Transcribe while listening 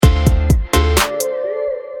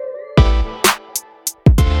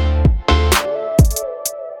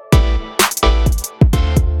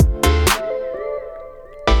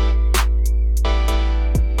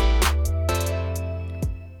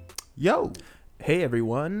Yo, Hey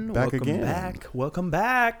everyone, Back welcome again. back. Welcome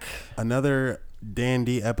back. another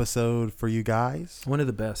dandy episode for you guys. One of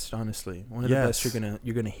the best, honestly. One of Yes. the best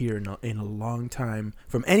you're gonna hear in a long time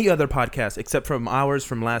from any other podcast except from ours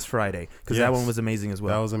from last Friday, because that Yes. one was amazing as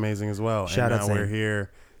well. That was amazing as well. Shout and out now we're Zane.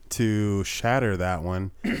 here to shatter that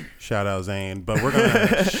one. Shout out Zane, but we're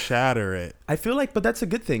gonna shatter it. I feel like, but that's a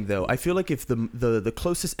good thing though. I feel like if the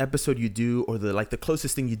closest episode you do, or the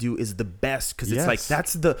closest thing you do is the best, because it's like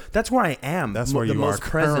Yes. that's where I am. That's where the you most are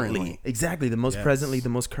presently. currently. Exactly, the most Yes. presently, the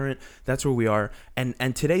most current. That's where we are. And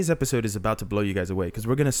today's episode is about to blow you guys away, because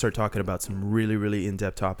we're gonna start talking about some really really in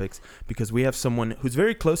depth topics, because we have someone who's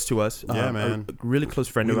very close to us. Yeah, man. A really close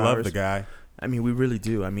friend We of love ours. the guy. I mean, we really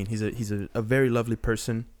do. I mean, he's a very lovely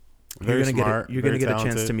person. Very you're gonna smart. you're gonna very get a chance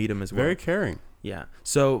talented, to meet him as well. Very caring. Yeah.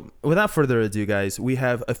 So without further ado, guys, we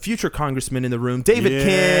have a future congressman in the room, David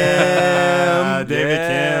Yeah, Kim. David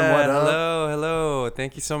Kim, what up? Hello.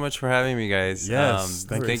 Thank you so much for having me, guys. Yes,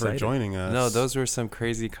 thank you for excited. joining us. No, those were some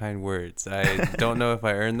crazy kind words. I don't know if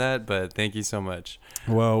I earned that, but thank you so much.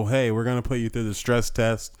 Well, hey, we're gonna put you through the stress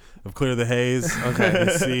test of Clear the Haze. Okay.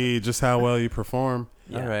 To see just how well you perform.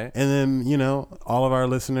 Yeah. All right. And then, all of our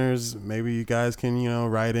listeners, maybe you guys can,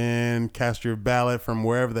 write in, cast your ballot from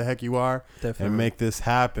wherever the heck you are, Definitely. and make this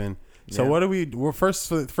happen. So Yeah. what do well, first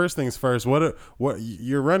things first, what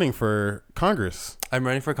you're running for Congress. I'm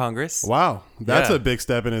running for Congress. Wow. That's Yeah. a big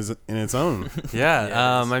step in its own. Yeah.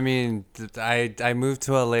 Yeah, it is. I mean, I moved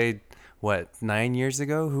to LA, 9 years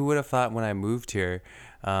ago? Who would have thought when I moved here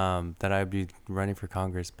that I'd be running for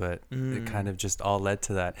Congress? But it kind of just all led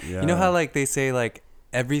to that. Yeah. You know how they say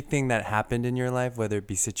everything that happened in your life, whether it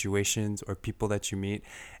be situations or people that you meet,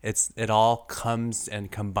 it all comes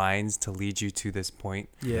and combines to lead you to this point.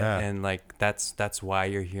 Yeah. And that's why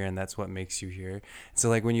you're here, and that's what makes you here.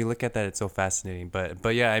 So when you look at that, it's so fascinating.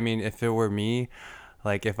 But yeah, I mean, if it were me,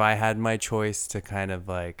 if I had my choice to kind of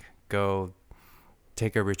go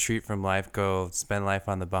take a retreat from life, go spend life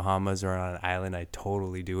on the Bahamas or on an island, I'd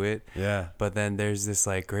totally do it. Yeah. But then there's this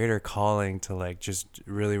greater calling to just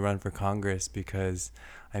really run for Congress, because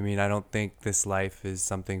I mean, I don't think this life is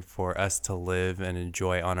something for us to live and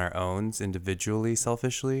enjoy on our own individually,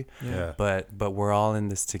 selfishly. Yeah. But we're all in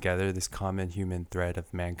this together, this common human thread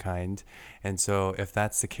of mankind. And so if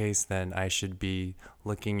that's the case, then I should be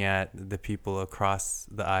looking at the people across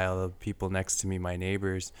the aisle, the people next to me, my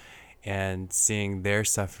neighbors, and seeing their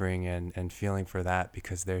suffering and feeling for that,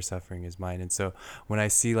 because their suffering is mine. And so when I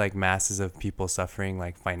see masses of people suffering,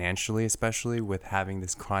 financially, especially with having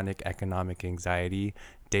this chronic economic anxiety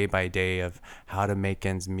day by day of how to make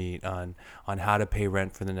ends meet, on how to pay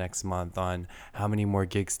rent for the next month, on how many more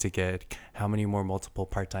gigs to get, how many more multiple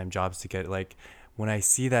part-time jobs to get, when I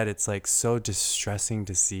see that, it's so distressing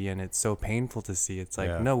to see, and it's so painful to see. It's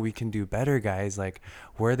Yeah. no, we can do better, guys.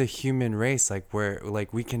 We're the human race.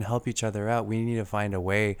 We can help each other out. We need to find a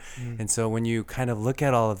way. And so when you kind of look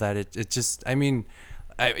at all of that, it just, I mean,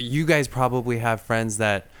 you guys probably have friends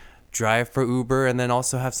that drive for Uber and then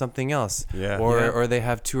also have something else. Yeah. Or they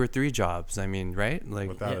have 2 or 3 jobs. I mean, right?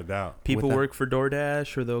 Without a doubt. People With that- work for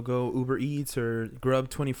DoorDash, or they'll go Uber Eats or Grub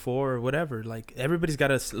 24 or whatever. Everybody's got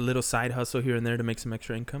a little side hustle here and there to make some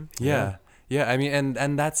extra income. Yeah. I mean,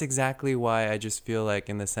 and that's exactly why I just feel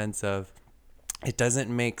in the sense of, it doesn't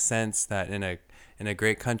make sense that in a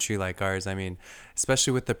great country like ours, I mean,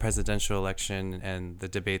 especially with the presidential election and the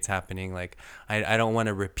debates happening, I don't want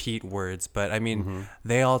to repeat words, but I mean,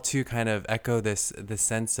 they all too kind of echo the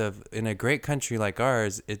sense of, in a great country like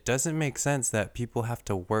ours, it doesn't make sense that people have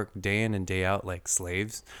to work day in and day out like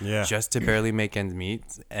slaves, Yeah. just to barely make ends meet,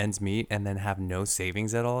 and then have no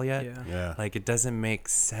savings at all yet. Yeah. Yeah. It doesn't make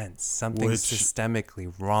sense. Something's Which-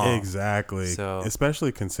 systemically wrong. Exactly. So-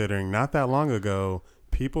 especially considering not that long ago,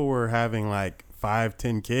 people were having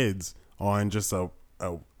 5-10 kids on just a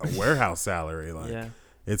warehouse salary. Yeah.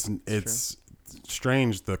 It's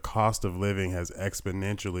strange. The cost of living has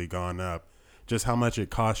exponentially gone up. Just how much it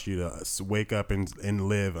costs you to wake up and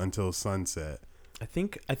live until sunset. I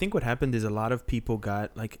think what happened is a lot of people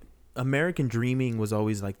got American dreaming was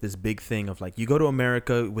always this big thing of you go to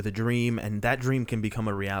America with a dream, and that dream can become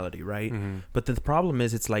a reality, right? But the problem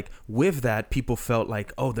is, it's with that, people felt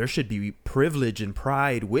oh, there should be privilege and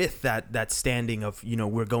pride with that standing of,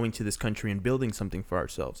 we're going to this country and building something for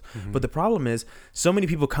ourselves. But the problem is, so many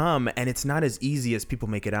people come, and it's not as easy as people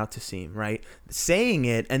make it out to seem, right? Saying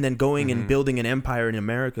it and then going and building an empire in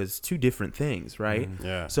America is two different things, right?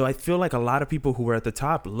 Yeah. So I feel a lot of people who were at the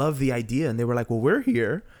top love the idea, and they were well, we're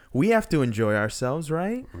here. We have to enjoy ourselves,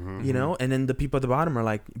 right? And then the people at the bottom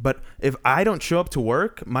are but if I don't show up to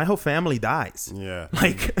work, my whole family dies. Yeah.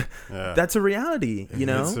 That's a reality,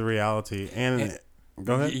 It's a reality. And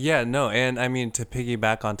Go ahead. Yeah, no, and I mean, to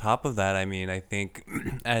piggyback on top of that, I mean, I think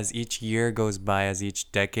as each year goes by, as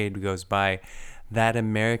each decade goes by, that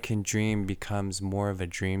American dream becomes more of a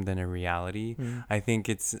dream than a reality. I think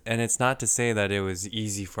it's not to say that it was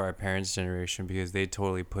easy for our parents' generation, because they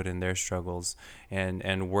totally put in their struggles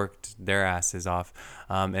and worked their asses off.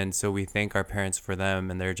 And so we thank our parents for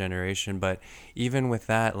them and their generation. But even with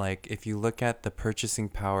that, like, if you look at the purchasing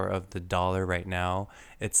power of the dollar right now,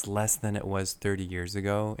 it's less than it was 30 years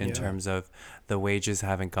ago in terms of the wages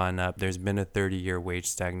haven't gone up. There's been a 30-year wage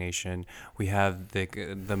stagnation. We have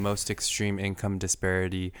the most extreme income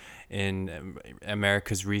disparity in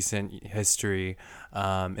America's recent history,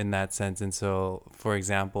 in that sense. And so, for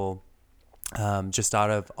example, just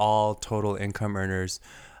out of all total income earners,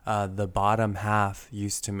 the bottom half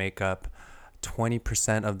used to make up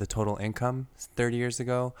 20% of the total income 30 years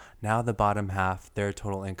ago. Now the bottom half, their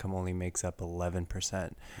total income only makes up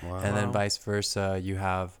 11%. Wow. And then vice versa, you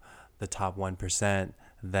have the top 1%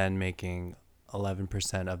 then making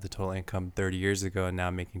 11% of the total income 30 years ago and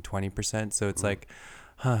now making 20%. So it's like,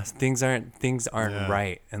 things aren't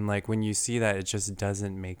right. And like, when you see that, it just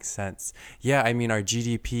doesn't make sense. Yeah, I mean, our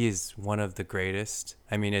GDP is one of the greatest.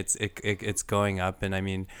 I mean, it's going up, and I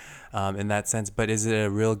mean, in that sense, but is it a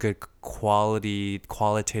real good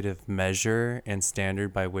qualitative measure and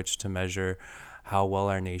standard by which to measure how well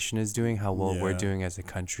our nation is doing, how well we're doing as a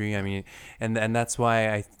country? I mean, and that's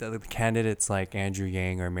why candidates like Andrew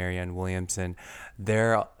Yang or Marianne Williamson,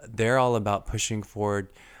 they're all about pushing forward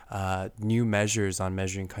new measures on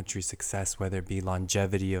measuring country success, whether it be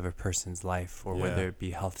longevity of a person's life, or whether it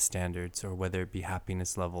be health standards, or whether it be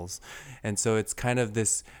happiness levels. And so it's kind of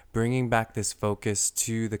this bringing back this focus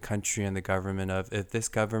to the country and the government of, if this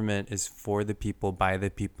government is for the people, by the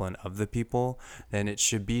people, and of the people, then it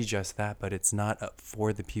should be just that. But it's not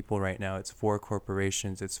for the people right now. It's for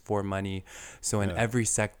corporations. It's for money. So in every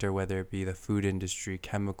sector, whether it be the food industry,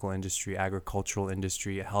 chemical industry, agricultural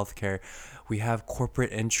industry, healthcare, we have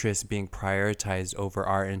corporate interests being prioritized over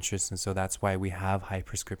our interests. And so that's why we have high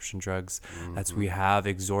prescription drugs. That's we have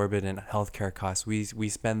exorbitant healthcare costs. We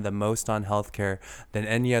spend the most on healthcare than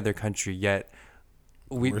any other country, yet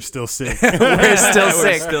we're still sick. We're still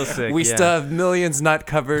sick. We yeah. still have millions not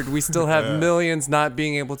covered. We still have millions not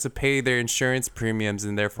being able to pay their insurance premiums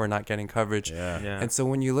and therefore not getting coverage. And so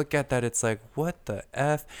when you look at that, it's like, what the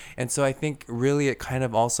F? And so I think really it kind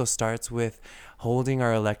of also starts with holding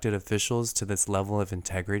our elected officials to this level of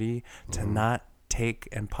integrity, to not take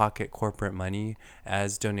and pocket corporate money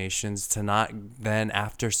as donations, to not then,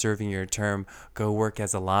 after serving your term, go work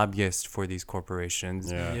as a lobbyist for these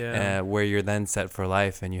corporations, where you're then set for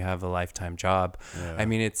life and you have a lifetime job. I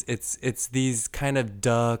mean, it's these kind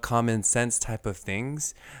of common sense type of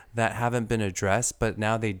things that haven't been addressed, but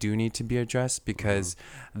now they do need to be addressed, because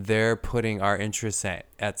they're putting our interests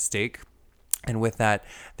at stake. And with that,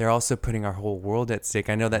 they're also putting our whole world at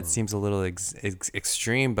stake. I know that seems a little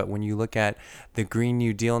extreme, but when you look at the Green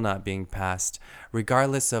New Deal not being passed,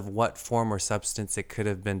 regardless of what form or substance it could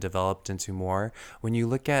have been developed into more, when you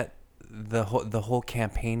look at the whole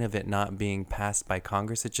campaign of it not being passed by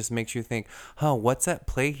Congress, it just makes you think, what's at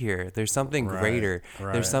play here? There's something greater.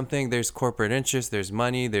 There's corporate interest, there's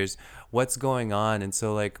money, there's what's going on. And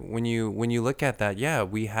so like when you look at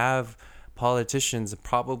that, we have politicians,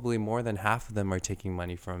 probably more than half of them are taking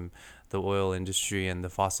money from the oil industry and the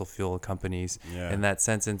fossil fuel companies in that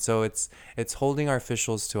sense. And so it's holding our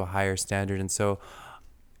officials to a higher standard. And so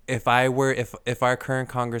if our current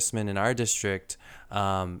congressman in our district,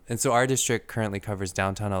 and so our district currently covers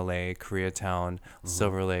downtown LA, Koreatown,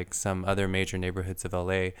 Silver Lake, some other major neighborhoods of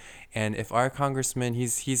LA. And if our congressman,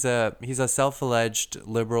 he's a self-alleged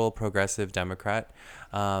liberal progressive Democrat,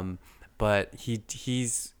 but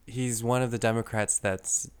he's one of the Democrats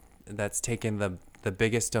that's taken the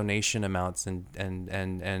biggest donation amounts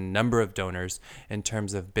and number of donors in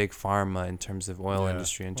terms of big pharma, in terms of oil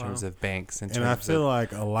industry, in terms of banks. And I feel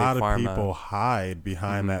like a lot of people hide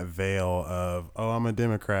behind that veil of, I'm a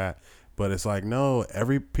Democrat. But it's like, no,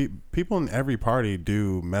 people in every party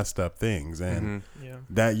do messed up things, and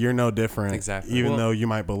that you're no different. Exactly. Even though you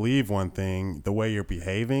might believe one thing, the way you're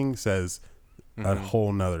behaving says a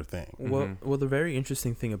whole nother thing. Well, the very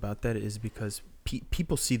interesting thing about that is because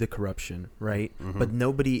people see the corruption, right? But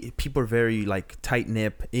people are very like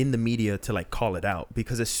tight-knit in the media to like call it out,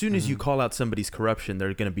 because as soon as you call out somebody's corruption,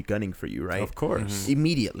 they're going to be gunning for you, right? Of course.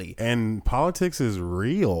 Immediately. And politics is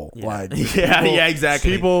real. Like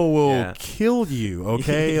Exactly. People will kill you,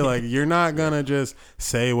 okay? Like, you're not going to just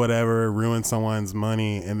say whatever, ruin someone's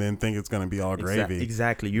money, and then think it's going to be all gravy.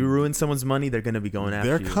 Exactly. You ruin someone's money, they're going to be going after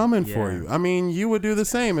you. They're coming for you. I mean, you would do the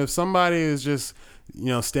same if somebody is just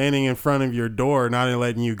standing in front of your door, not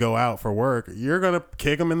letting you go out for work, you're going to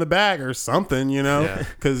kick them in the back or something,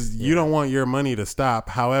 because you don't want your money to stop.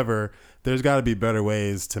 However, there's got to be better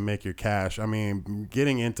ways to make your cash. I mean,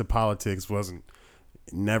 getting into politics wasn't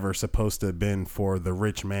never supposed to have been for the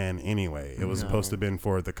rich man anyway. It was supposed to have been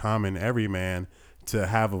for the common everyman to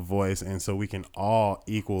have a voice, and so we can all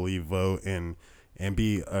equally vote and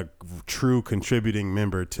be a true contributing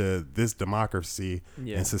member to this democracy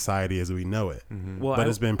and society as we know it. Well, but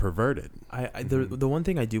it's been perverted. The one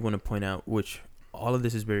thing I do want to point out, which all of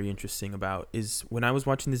this is very interesting about, is when I was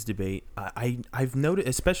watching this debate, I've noticed,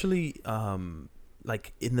 especially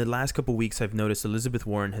like in the last couple of weeks, I've noticed Elizabeth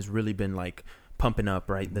Warren has really been like pumping up,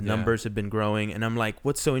 right? The numbers have been growing, and I'm like,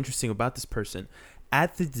 what's so interesting about this person?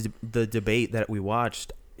 At the debate that we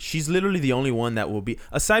watched, she's literally the only one that will be,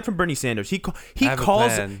 aside from Bernie Sanders. He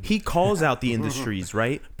calls out the industries,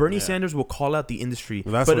 right? Bernie Sanders will call out the industry,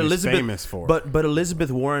 well, that's what he's famous for. But Elizabeth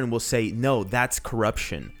Warren will say, no, that's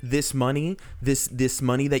corruption. This money, this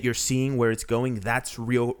money that you're seeing where it's going, that's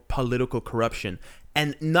real political corruption.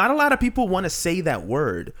 And not a lot of people want to say that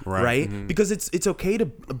word, right? Because it's okay to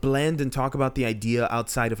blend and talk about the idea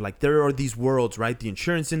outside of, like, there are these worlds, right? The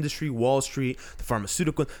insurance industry, Wall Street, the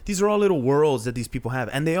pharmaceutical. These are all little worlds that these people have.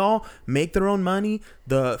 And they all make their own money.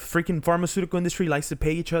 The freaking pharmaceutical industry likes to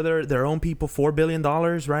pay each other, their own people, $4 billion,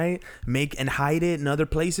 right? Make and hide it in other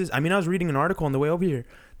places. I mean, I was reading an article on the way over here.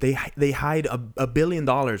 They hide $1 billion,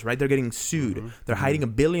 right? They're getting sued. They're hiding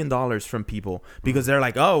 $1 billion from people because they're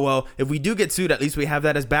like, oh, well, if we do get sued, at least we have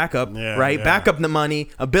that as backup, right? Yeah. Backup the money.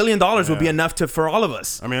 $1 billion will be enough for all of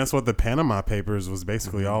us. I mean, that's what the Panama Papers was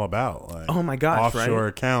basically all about. Like, oh my gosh, offshore right?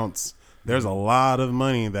 accounts. There's a lot of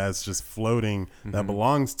money that's just floating that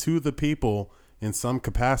belongs to the people in some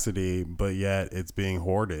capacity, but yet it's being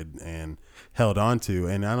hoarded and held onto.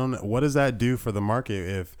 And I don't know, what does that do for the market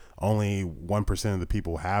if only 1% of the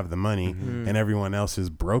people have the money and everyone else is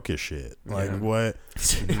broke as shit? Like what?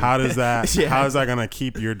 How does that? How is that going to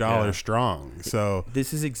keep your dollar strong? So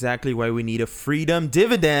this is exactly why we need a freedom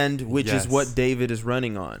dividend, which is what David is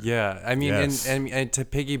running on. Yeah, I mean, and to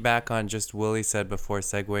piggyback on just Willie said before,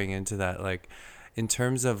 segueing into that, like, in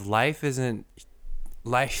terms of life is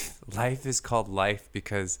called life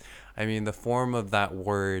because, I mean, the form of that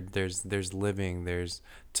word, there's living, there's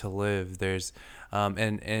to live, there's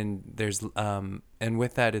and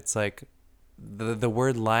with that, it's like the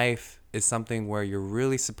word life is something where you're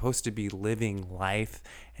really supposed to be living life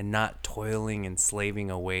and not toiling and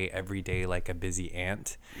slaving away every day like a busy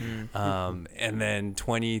ant. And then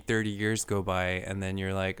 20-30 years go by and then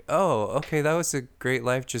you're like, oh, okay, that was a great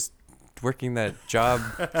life, just working that job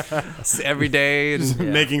every day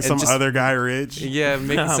and making some other guy rich. Yeah,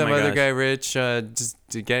 making some other guy rich, just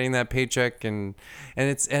getting that paycheck, and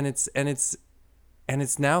it's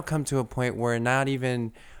now come to a point where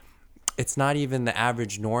it's not even the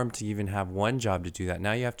average norm to even have one job to do that.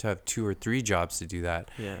 Now you have to have 2 or 3 jobs to do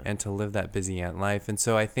that and to live that busy ant life. And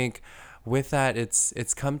so I think with that,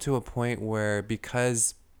 it's come to a point where,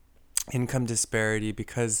 because income disparity,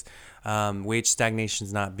 because wage stagnation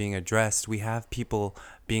is not being addressed, we have people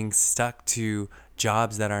being stuck to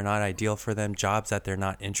jobs that are not ideal for them, jobs that they're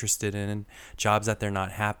not interested in, jobs that they're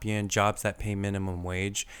not happy in, jobs that pay minimum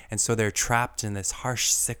wage. And so they're trapped in this harsh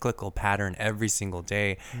cyclical pattern every single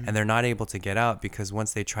day, and they're not able to get out because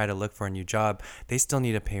once they try to look for a new job, they still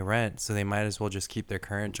need to pay rent. So they might as well just keep their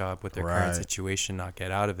current job with their current situation, not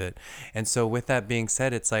get out of it. And so with that being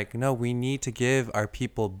said, it's like, no, we need to give our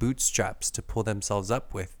people bootstraps to pull themselves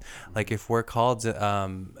up with. Like, if we're called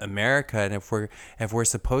America, and if we're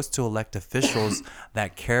supposed to elect officials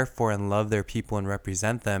that care for and love their people and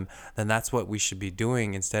represent them, then that's what we should be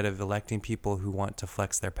doing, instead of electing people who want to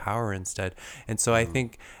flex their power instead. And so I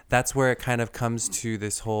think that's where it kind of comes to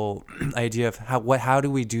this whole idea of how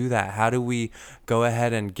do we do that? How do we go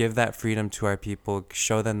ahead and give that freedom to our people,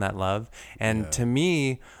 show them that love? And to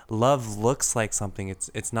me, love looks like something.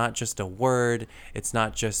 It's not just a word. It's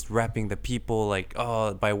not just repping the people like,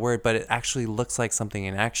 oh, by word, but it actually looks like something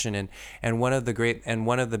in action. And one of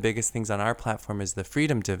the biggest things on our platform is the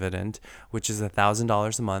freedom dividend, which is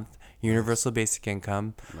 $1,000 a month. Universal basic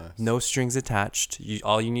income, no strings attached.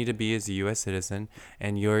 All you need to be is a U.S. citizen,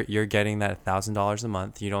 and you're getting that $1,000 a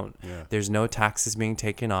month. You don't. There's no taxes being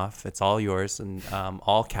taken off. It's all yours and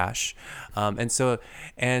all cash. And so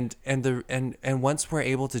once we're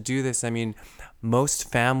able to do this, I mean,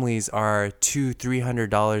 most families are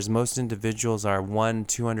 $200-$300. Most individuals are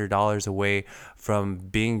 $100-$200 away from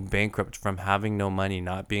being bankrupt, from having no money,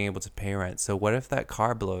 not being able to pay rent. So what if that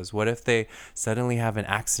car blows? What if they suddenly have an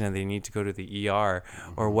accident, they need to go to the ER?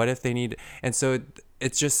 Or what if they need... And so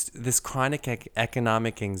it's just this chronic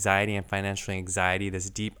economic anxiety and financial anxiety, this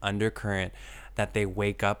deep undercurrent that they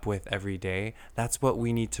wake up with every day. That's what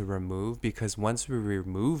we need to remove, because once we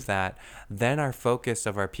remove that, then our focus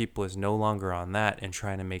of our people is no longer on that and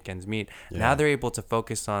trying to make ends meet. Yeah. Now they're able to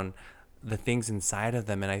focus on the things inside of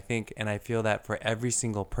them. And I feel that for every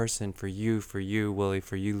single person, for you, Willie,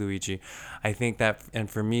 for you, Luigi, I think that, and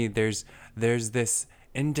for me, there's this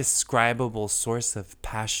indescribable source of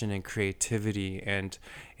passion and creativity and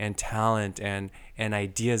talent and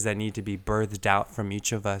ideas that need to be birthed out from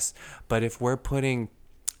each of us. But if we're putting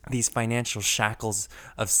these financial shackles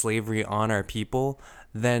of slavery on our people,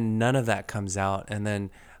 then none of that comes out. And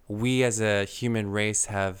then we as a human race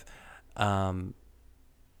have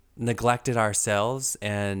neglected ourselves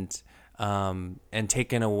and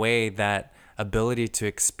taken away that ability to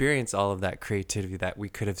experience all of that creativity that we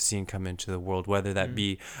could have seen come into the world, whether that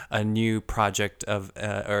be a new project of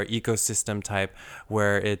or ecosystem type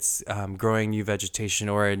where it's growing new vegetation,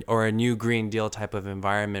 or a new Green Deal type of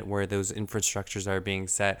environment where those infrastructures are being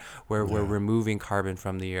set, where we're removing carbon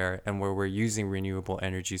from the air and where we're using renewable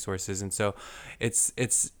energy sources. And so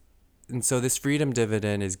And so this freedom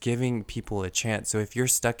dividend is giving people a chance. So if you're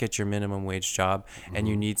stuck at your minimum wage job and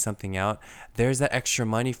you need something out, there's that extra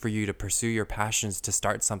money for you to pursue your passions, to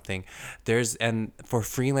start something. And for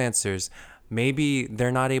freelancers, maybe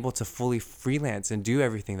they're not able to fully freelance and do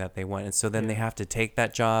everything that they want. And so then they have to take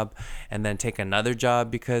that job and then take another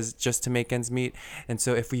job because just to make ends meet. And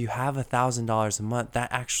so if you have $1,000 a month,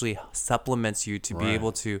 that actually supplements you to be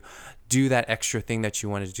able to do that extra thing that you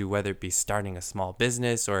want to do, whether it be starting a small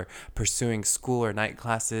business or pursuing school or night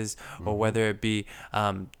classes, or whether it be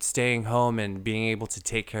staying home and being able to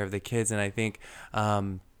take care of the kids. And I think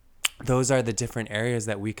those are the different areas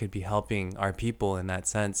that we could be helping our people in that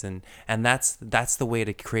sense. And that's the way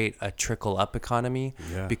to create a trickle up economy,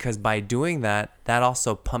 because by doing that, that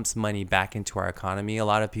also pumps money back into our economy. A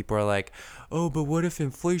lot of people are like, oh, but what if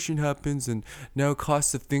inflation happens and now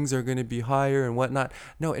costs of things are going to be higher and whatnot?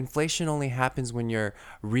 No, inflation only happens when you're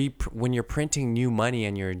printing new money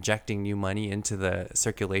and you're injecting new money into the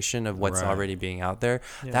circulation of what's already being out there.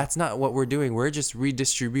 That's not what we're doing. We're just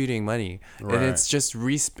redistributing money, and it's just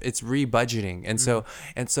it's rebudgeting. And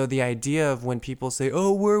so the idea of when people say,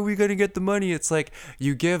 oh, where are we going to get the money? It's like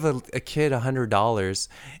you give a kid $100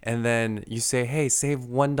 and then you say, hey, save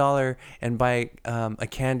 $1 and buy a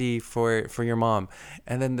candy for your mom.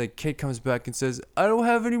 And then the kid comes back and says, I don't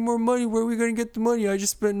have any more money. Where are we going to get the money? I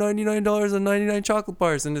just spent $99 on 99 chocolate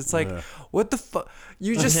bars. And it's like, what the fuck?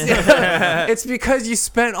 You just, it's because you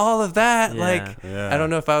spent all of that. I don't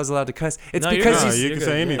know if I was allowed to cuss. It's because you can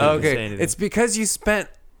say anything. Okay. It's because you spent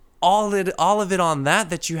all of it on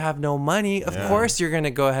that you have no money. Of course you're going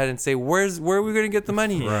to go ahead and say, where are we going to get the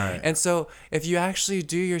money? And so if you actually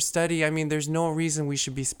do your study, I mean, there's no reason we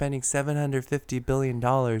should be spending $750 billion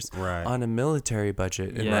on a military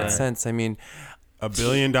budget in that sense. I mean, $1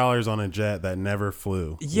 billion on a jet that never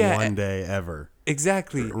flew one day ever.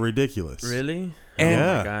 Exactly. Ridiculous. Really? And,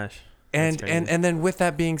 oh my gosh. And then with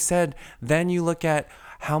that being said, then you look at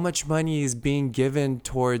how much money is being given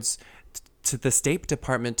to the State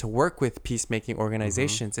Department to work with peacemaking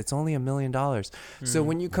organizations. It's only $1 million. So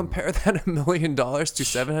when you compare that $1 million to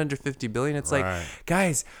 $750 billion, it's like,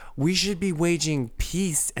 guys, we should be waging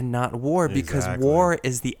peace and not war, because war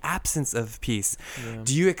is the absence of peace.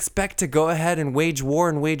 Do you expect to go ahead and wage war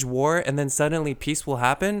and then suddenly peace will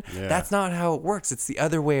happen? That's not how it works. It's the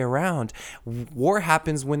other way around. War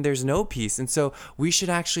happens when there's no peace. And so we should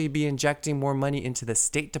actually be injecting more money into the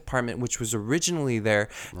State Department, which was originally there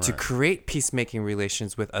to create peacemaking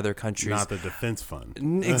relations with other countries, not the defense fund.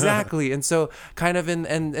 Exactly. And so kind of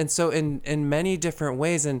in many different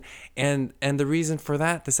ways, and the reason for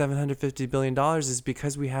that, the $750 billion, is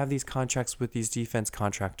because we have these contracts with these defense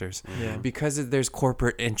contractors, because there's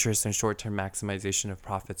corporate interest and short-term maximization of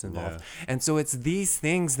profits involved. And so it's these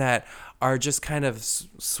things that are just kind of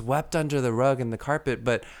swept under the rug and the carpet.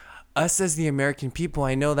 But us as the American people,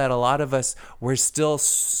 I know that a lot of us, we're still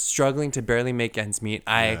struggling to barely make ends meet.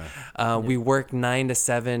 We work 9 to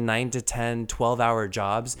 7, 9 to 10, 12-hour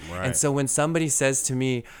jobs. And so when somebody says to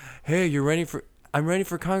me, hey, I'm ready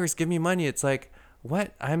for Congress, give me money. It's like,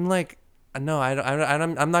 what? I'm like, no,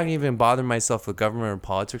 I'm not even bothering myself with government or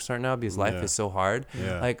politics right now, because life is so hard.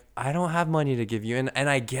 Like, I don't have money to give you. And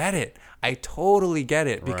I get it. I totally get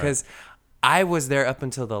it, because I was there up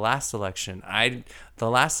until the last election. The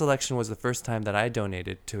last election was the first time that I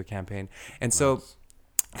donated to a campaign. And so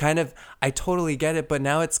kind of, I totally get it. But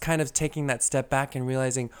now it's kind of taking that step back and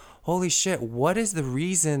realizing, holy shit, what is the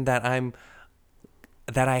reason that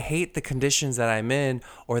I hate the conditions that I'm in,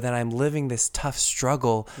 or that I'm living this tough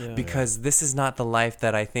struggle because this is not the life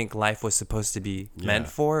that I think life was supposed to be meant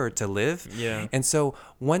for or to live. Yeah. And so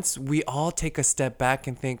once we all take a step back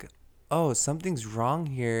and think, oh, something's wrong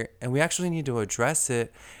here, and we actually need to address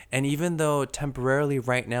it. And even though temporarily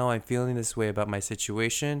right now I'm feeling this way about my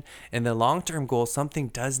situation, in the long-term goal, something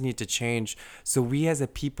does need to change. So we as a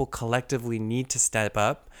people collectively need to step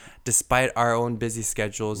up despite our own busy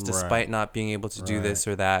schedules, despite not being able to do this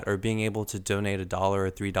or that, or being able to donate $1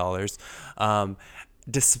 or $3.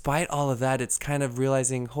 Despite all of that, it's kind of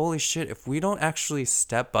realizing, holy shit, if we don't actually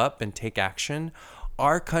step up and take action,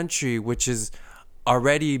 our country, which is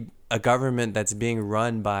already a government that's being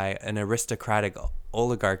run by an aristocratic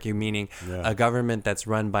oligarchy, meaning a government that's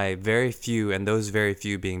run by very few, and those very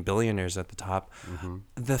few being billionaires at the top.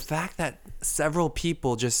 The fact that several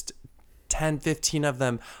people, just 10, 15 of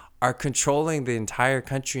them, are controlling the entire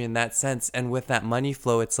country in that sense, and with that money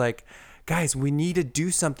flow, it's like, guys, we need to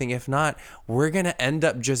do something. If not, we're going to end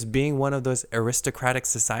up just being one of those aristocratic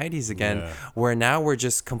societies again, where now we're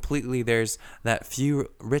just completely, there's that few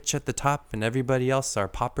rich at the top and everybody else are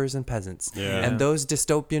paupers and peasants. And those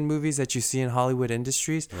dystopian movies that you see in Hollywood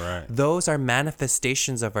industries, those are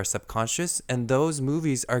manifestations of our subconscious, and those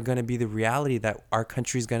movies are going to be the reality that our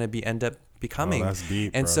country's going to end up becoming. That's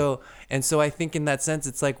deep, and bro. so I think in that sense,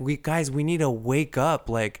 it's like, we need to wake up,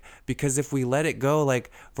 like, because if we let it go, like,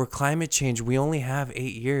 for climate change, we only have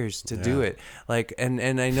 8 years to do it, like, and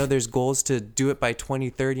I know there's goals to do it by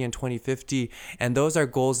 2030 and 2050, and those are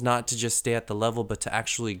goals not to just stay at the level, but to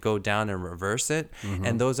actually go down and reverse it.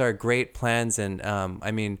 And those are great plans, and I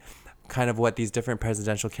mean, kind of what these different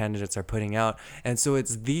presidential candidates are putting out. And so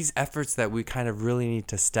it's these efforts that we kind of really need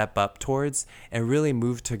to step up towards and really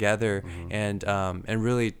move together, and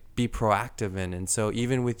really be proactive in. And so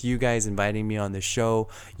even with you guys inviting me on the show,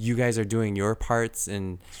 you guys are doing your parts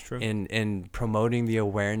in promoting the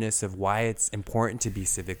awareness of why it's important to be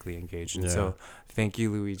civically engaged. And so thank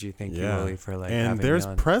you, Luigi. Thank you, Willie, for like and having there's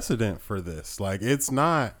me on. precedent for this. Like, it's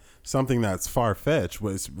not something that's far-fetched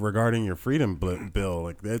was regarding your freedom bill.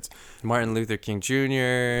 Like, that's Martin Luther King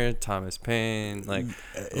Jr., Thomas Paine, like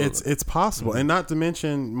it's possible. And not to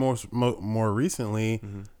mention more recently,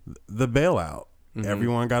 the bailout.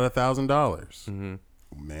 Everyone got $1,000,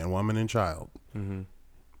 man, woman, and child.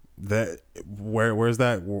 That where's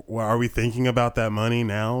that? Are we thinking about that money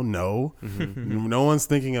now? No, no one's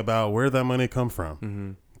thinking about where that money come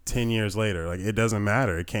from. 10 years later, like, it doesn't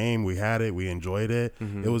matter. It came, we had it, we enjoyed it.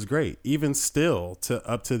 It was great. Even still,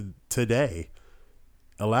 up to today,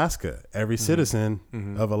 Alaska, every citizen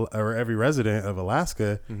or every resident of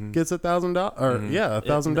Alaska gets $1,000 or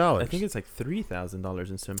 $1,000. I think it's like $3,000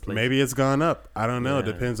 in some places. Maybe it's gone up. I don't know. It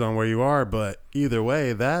depends on where you are, but either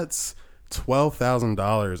way, that's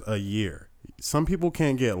 $12,000 a year. Some people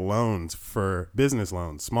can't get loans for business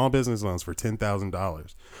loans, small business loans for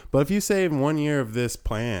 $10,000. But if you save 1 year of this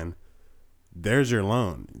plan, there's your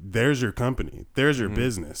loan, there's your company, there's your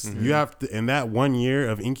business. You have to, and that 1 year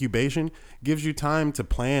of incubation gives you time to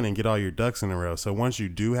plan and get all your ducks in a row. So once you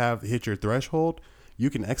do hit your threshold, you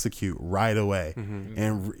can execute right away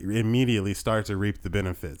and immediately start to reap the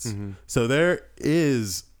benefits. So there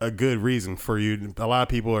is a good reason for you. A lot of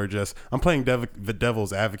people are just, I'm playing the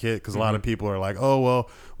devil's advocate, because a lot of people are like, oh, well,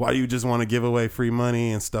 why do you just want to give away free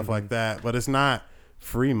money and stuff like that? But it's not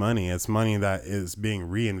free money. It's money that is being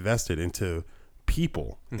reinvested into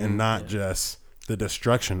people and not just the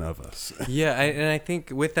destruction of us. And I think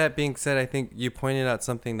with that being said, I think you pointed out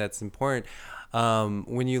something that's important.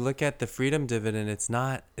 When you look at the freedom dividend, it's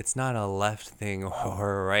not a left thing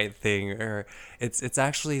or a right thing, or it's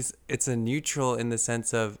actually a neutral in the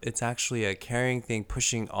sense of it's actually a caring thing,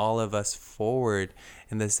 pushing all of us forward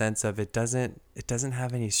in the sense of it doesn't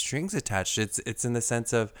have any strings attached. It's in the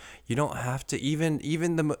sense of you don't have to, even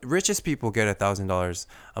the richest people get $1,000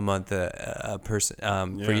 a month a person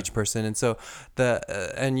for each person. And so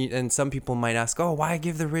and some people might ask, oh, why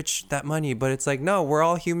give the rich that money? But it's like, no, we're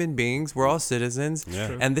all human beings, we're all citizens,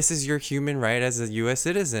 and this is your human right as a U.S.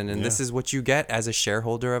 citizen, and this is what you get as a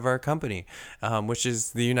shareholder of our company, which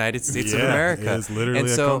is the United States of America. It's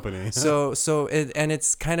literally a company.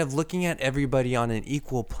 It's kind of looking at everybody on an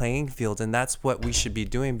equal playing field, and that's what we should be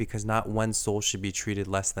doing, because not one soul should be treated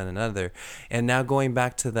less than another. And now going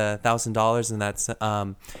back to the $1,000, and that's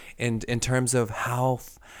in terms of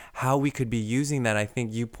how we could be using that, I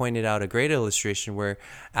think you pointed out a great illustration where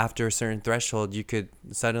after a certain threshold, you could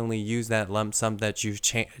suddenly use that lump sum that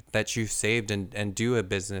you've saved and do a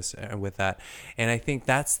business with that. And I think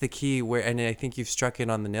that's the key and I think you've struck it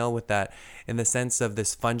on the nail with that in the sense of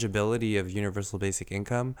this fungibility of universal basic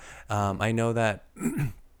income. I know that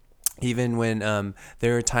even when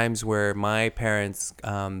there were times where my parents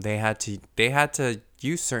they had to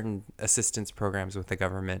use certain assistance programs with the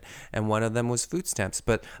government, and one of them was food stamps.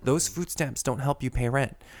 But those food stamps don't help you pay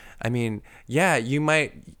rent. I mean, yeah, you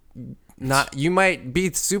might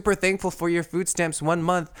be super thankful for your food stamps 1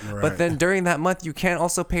 month, right, but then during that month you can't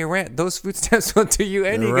also pay rent. Those food stamps won't do you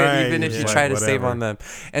any good, even if you try to save on them.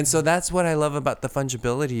 And so that's what I love about the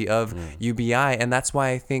fungibility of UBI, and that's why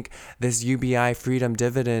I think this UBI freedom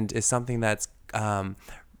dividend is something that's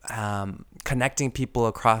connecting people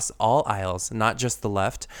across all aisles, not just the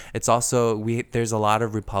left. It's also there's a lot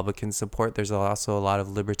of Republican support. There's also a lot of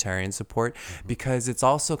libertarian support, because it's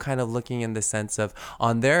also kind of looking in the sense of,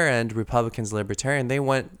 on their end, Republicans, libertarian, they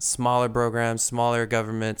want smaller programs, smaller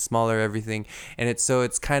government, smaller everything, and it's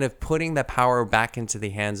kind of putting the power back into the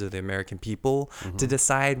hands of the American people to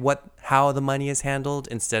decide how the money is handled,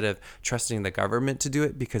 instead of trusting the government to do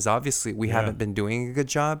it, because obviously we haven't been doing a good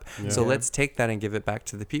job. So let's take that and give it back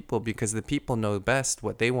to the people, because the people know best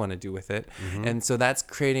what they want to do with it. And so that's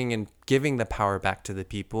creating and giving the power back to the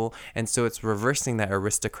people. And so it's reversing that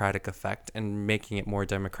aristocratic effect and making it more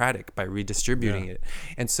democratic by redistributing it.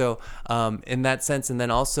 And so in that sense, and then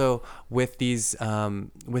also with these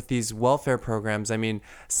welfare programs, I mean,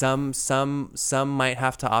 some might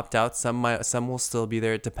have to opt out, some will still be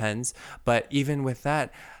there, it depends. But even with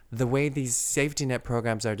that, the way these safety net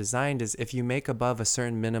programs are designed is, if you make above a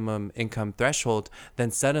certain minimum income threshold,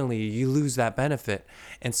 then suddenly you lose that benefit.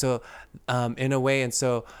 And so in a way, and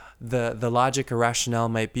so the logic or rationale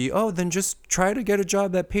might be, oh, then just try to get a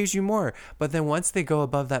job that pays you more. But then once they go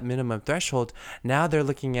above that minimum threshold, now they're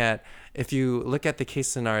looking at, if you look at the case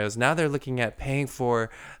scenarios, now they're looking at paying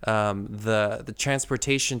for the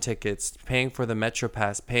transportation tickets, paying for the Metro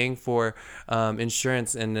Pass, paying for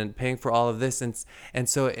insurance, and then paying for all of this. And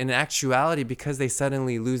so in actuality, because they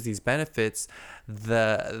suddenly lose these benefits,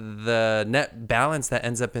 the net balance that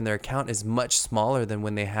ends up in their account is much smaller than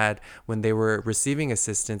when they were receiving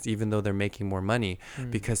assistance, even though they're making more money,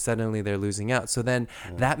 because suddenly they're losing out. So then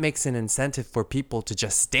that makes an incentive for people to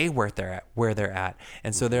just stay where they're at.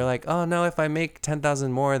 And so they're like, oh no, if I make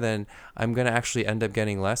 10,000 more, then I'm going to actually end up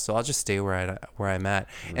getting less. So I'll just stay where I'm at.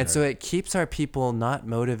 Right. And so it keeps our people not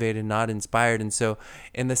motivated, not inspired. And so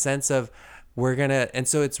in the sense of, and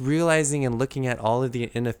so it's realizing and looking at all of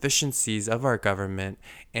the inefficiencies of our government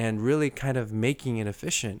and really kind of making it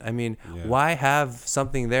efficient. I mean, why have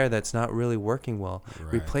something there that's not really working well?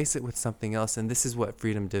 Right. Replace it with something else. And this is what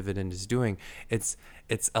Freedom Dividend is doing. It's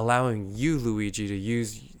allowing you, Luigi, to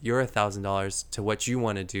use your $1,000 to what you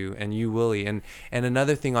want to do, and you, Willie. And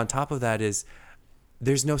another thing on top of that is,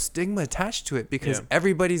 there's no stigma attached to it, because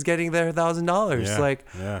everybody's getting their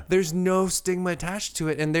 $1,000. There's no stigma attached to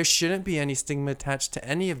it, and there shouldn't be any stigma attached to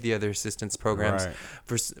any of the other assistance programs.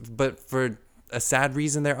 Right. But for a sad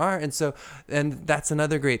reason, there are. And that's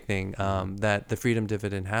another great thing that the Freedom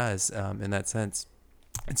Dividend has in that sense.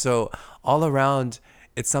 And so all around,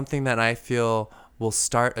 it's something that I feel will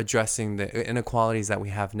start addressing the inequalities that we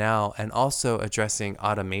have now, and also addressing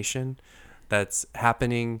automation that's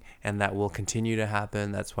happening and that will continue to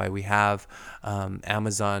happen. That's why we have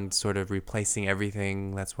Amazon sort of replacing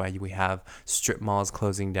everything. That's why we have strip malls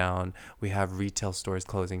closing down. We have retail stores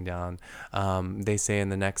closing down. They say in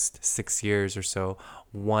the next 6 years or so,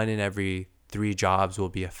 1 in every 3 jobs will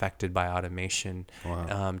be affected by automation.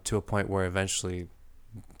 Wow. To a point where eventually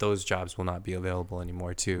those jobs will not be available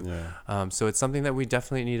anymore too. So it's something that we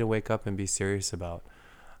definitely need to wake up and be serious about.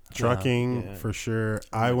 Trucking for sure.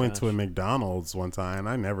 I went to a McDonald's one time.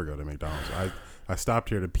 I never go to McDonald's. I stopped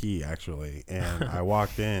here to pee, actually, and I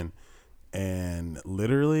walked in, and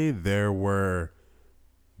literally there were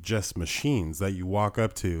just machines that you walk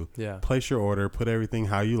up to, place your order, put everything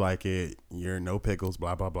how you like it, your no pickles,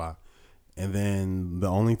 blah blah blah, and then the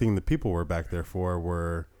only thing the people were back there for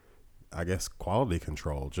were, I guess, quality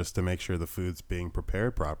control, just to make sure the food's being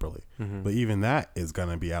prepared properly. But even that is going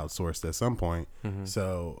to be outsourced at some point.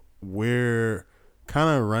 So we're kind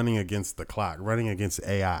of running against the clock, running against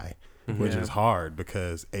AI, which is hard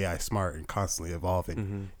because AI is smart and constantly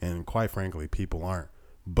evolving. And quite frankly, people aren't.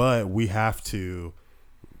 But we have to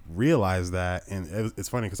realize that. And it's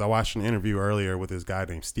funny because I watched an interview earlier with this guy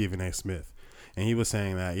named Stephen A. Smith. And he was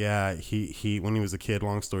saying that, he when he was a kid,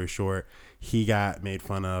 long story short, he got made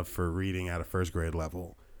fun of for reading at a first grade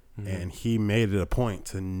level. And he made it a point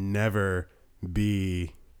to never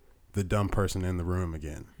be the dumb person in the room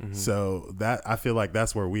again. So that, I feel like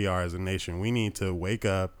that's where we are as a nation. We need to wake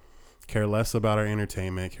up, care less about our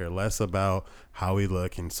entertainment, care less about how we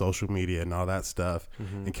look in social media and all that stuff,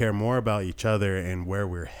 and care more about each other and where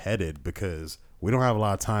we're headed, because we don't have a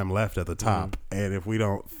lot of time left at the top. And if we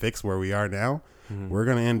don't fix where we are now, we're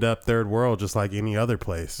gonna end up third world just like any other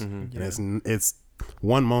place. And it's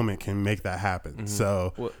one moment can make that happen.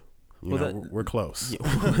 So we're close.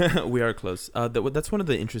 We are close. That's one of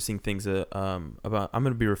the interesting things about. I'm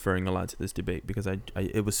going to be referring a lot to this debate because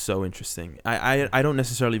it was so interesting. I don't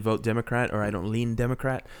necessarily vote Democrat, or I don't lean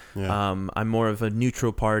Democrat. I'm more of a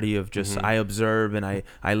neutral party of just I observe and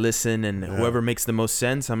I listen, and whoever makes the most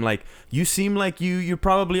sense, I'm like, you seem like you're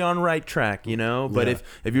probably on right track, But if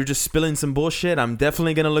you're just spilling some bullshit, I'm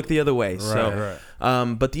definitely going to look the other way.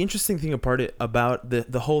 But the interesting thing about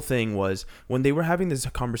the whole thing was when they were having this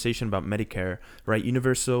conversation about Medicare, right?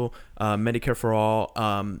 Universal Medicare for all.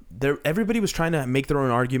 Everybody was trying to make their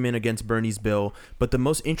own argument against Bernie's bill. But the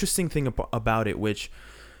most interesting thing about it, which,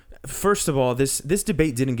 first of all, this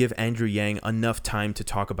debate didn't give Andrew Yang enough time to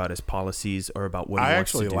talk about his policies or about what he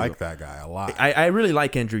wants to do. I actually like that guy a lot. I really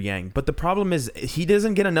like Andrew Yang, but the problem is he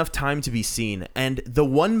doesn't get enough time to be seen. And the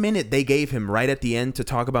 1 minute they gave him right at the end to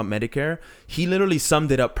talk about Medicare, he literally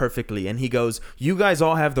summed it up perfectly. And he goes, you guys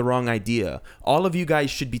all have the wrong idea. All of you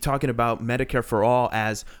guys should be talking about Medicare for all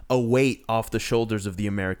as a weight off the shoulders of the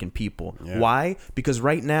American people. Why? Because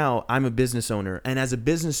right now I'm a business owner. And as a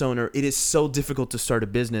business owner, it is so difficult to start a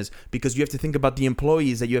business because you have to think about the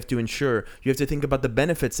employees that you have to insure. You have to think about the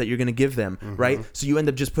benefits that you're going to give them, right? So you end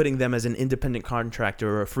up just putting them as an independent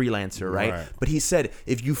contractor or a freelancer, right? But he said,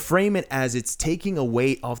 if you frame it as it's taking a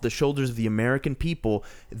weight off the shoulders of the American people,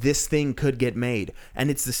 this thing could get made. And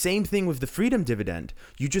it's the same thing with the freedom dividend.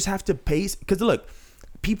 You just have to pace, because look,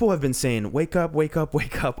 people have been saying, wake up, wake up,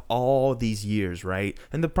 wake up all these years, right?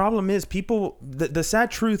 And the problem is the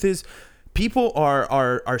sad truth is, people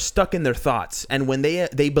are stuck in their thoughts, and when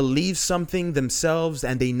they believe something themselves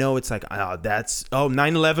and they know it's like,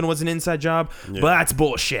 9/11 was an inside job, but that's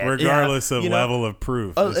bullshit. Regardless of level of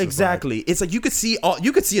proof. Exactly. It's like you could see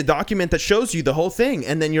a document that shows you the whole thing,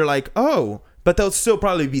 and then you're like, oh. But they'll still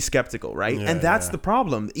probably be skeptical, right? And that's the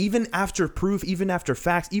problem. Even after proof, even after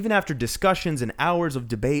facts, even after discussions and hours of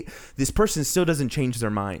debate, this person still doesn't change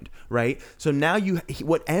their mind, right? So now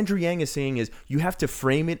what Andrew Yang is saying is you have to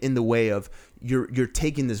frame it in the way of you're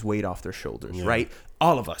taking this weight off their shoulders, right?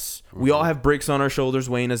 All of us. We all have bricks on our shoulders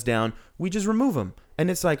weighing us down. We just remove them.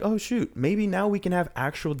 And it's like, oh, shoot, maybe now we can have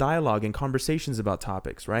actual dialogue and conversations about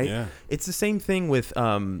topics, right? Yeah. It's the same thing with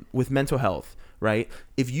mental health. Right?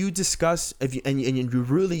 If you discuss, and you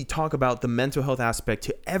really talk about the mental health aspect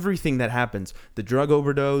to everything that happens, the drug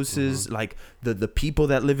overdoses, like the people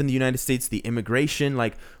that live in the United States, the immigration,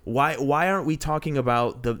 like why aren't we talking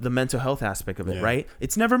about the mental health aspect of it, right?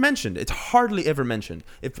 It's never mentioned. It's hardly ever mentioned.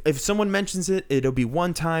 If someone mentions it, it'll be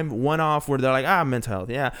one time, one off where they're like, mental health.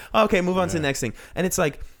 Yeah. Okay, move on to the next thing. And it's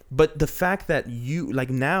like, but the fact that you like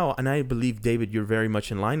now, and I believe, David, you're very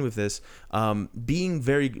much in line with this, being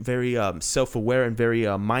very, very self-aware and very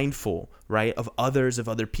mindful, right, of others, of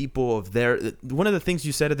other people, of one of the things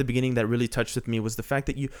you said at the beginning that really touched with me was the fact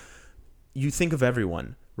that you think of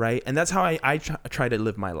everyone, right? And that's how I try to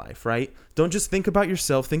live my life, right? Don't just think about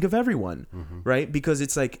yourself, think of everyone, right? Because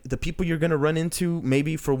it's like the people you're going to run into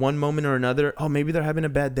maybe for one moment or another, maybe they're having a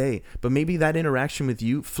bad day, but maybe that interaction with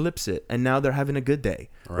you flips it and now they're having a good day,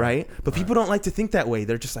 right? But people don't like to think that way.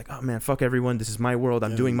 They're just like, oh man, fuck everyone. This is my world.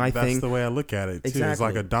 I'm doing my thing. That's the way I look at it too. Exactly. It's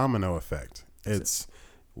like a domino effect. It's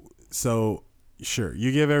so sure,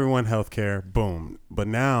 you give everyone healthcare, boom. But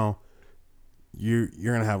now you're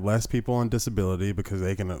going to have less people on disability because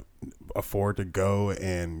they can afford to go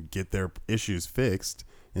and get their issues fixed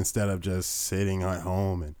instead of just sitting at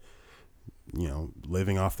home and,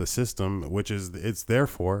 living off the system, which it's there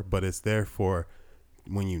for, but it's there for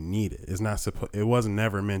when you need it. It's not it wasn't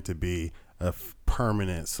never meant to be a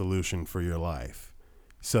permanent solution for your life.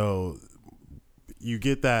 So you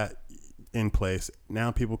get that in place.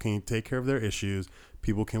 Now people can take care of their issues.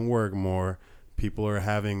 People can work more. People are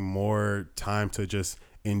having more time to just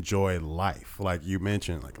enjoy life. Like you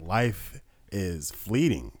mentioned, like life is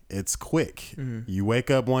fleeting. It's quick. You wake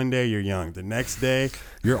up one day, you're young. The next day,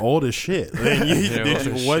 you're old as shit.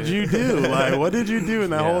 What'd you do? Like, what did you do in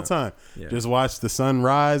that whole time? Yeah. Just watch the sun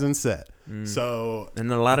rise and set. So and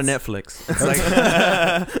a lot of Netflix. It's like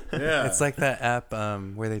it's like that app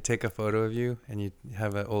where they take a photo of you and you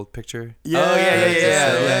have an old picture.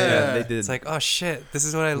 Yeah. They did. It's like, oh shit, this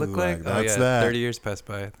is what I look like. That's that. 30 years passed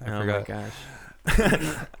by. I forgot. My gosh.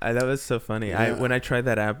 That was so funny. When I tried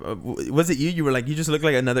that app, was it you? You were like, you just look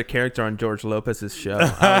like another character on George Lopez's show.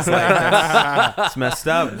 I was like, that's messed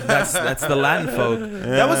up. That's the Latin folk.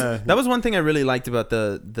 That was one thing I really liked about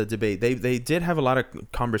the debate. They did have a lot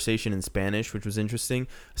of conversation in Spanish, which was interesting.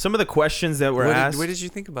 Some of the questions that were asked. What did you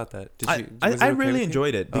think about that? I really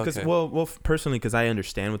enjoyed it because, well, personally, because I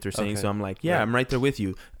understand what they're saying. Okay. So I'm like, I'm right there with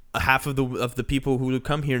you. half of the people who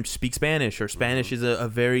come here speak Spanish, or Spanish is a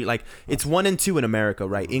very, like, it's 1 and 2 in America,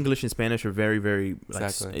 right? English and Spanish are very, very,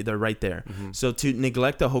 like, they're right there. So to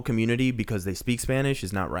neglect the whole community because they speak Spanish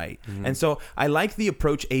is not right. And so I like the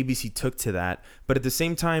approach ABC took to that, but at the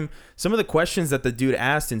same time, some of the questions that the dude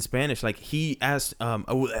asked in Spanish, like he asked,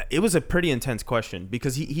 it was a pretty intense question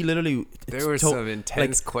because he literally there were some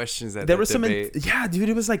intense questions that there was debate. Yeah, dude,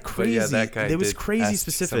 it was like crazy. Yeah, that guy it was crazy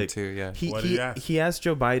specific. Too, yeah. He asked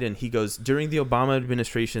Joe Biden. He goes, during the Obama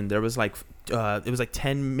administration, there was like it was like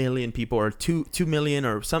 10 million people, or 2 million,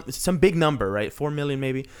 or some big number, right? 4 million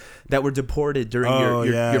maybe, that were deported during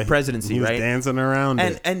your presidency, he was right? Dancing around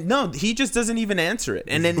and no, he just doesn't even answer it.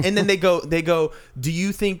 And then they go, do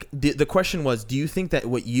you think the question was, do you think that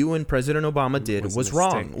what you and President Obama did was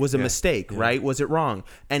wrong? Was a mistake, right? Was it wrong?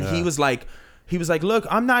 And he was like, look,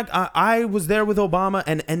 I was there with Obama,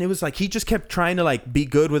 and it was like he just kept trying to like be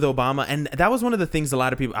good with Obama, and that was one of the things a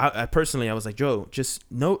lot of people. I personally was like, Joe, just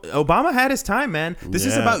no. Obama had his time, man. This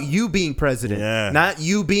is about you being president, not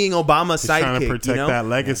you being Obama's sidekick. Trying to protect that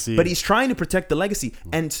legacy, but he's trying to protect the legacy.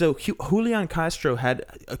 And so Julian Castro had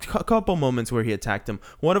a couple moments where he attacked him.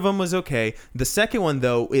 One of them was okay. The second one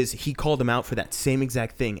though is he called him out for that same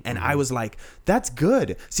exact thing, and I was like, that's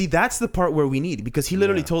good. See, that's the part where we need, because he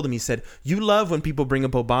literally told him, he said, you love when people bring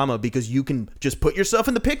up Obama because you can just put yourself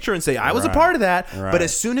in the picture and say, I was a part of that. But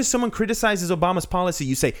as soon as someone criticizes Obama's policy,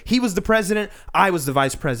 you say, he was the president, I was the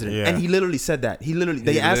vice president. And he literally said that.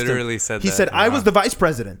 They asked him. He said, I was the vice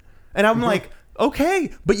president. And I'm like, okay,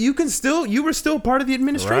 but you were still part of the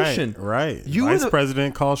administration. Right. Vice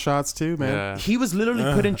president calls shots too, man. Yeah. He was literally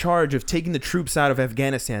put in charge of taking the troops out of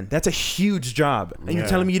Afghanistan. That's a huge job. And you're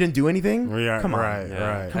telling me you didn't do anything? Come on.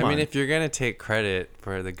 Right. I mean, if you're going to take credit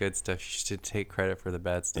for the good stuff, you should take credit for the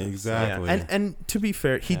bad stuff. Exactly. And to be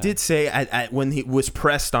fair, he did say when he was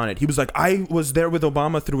pressed on it, he was like, I was there with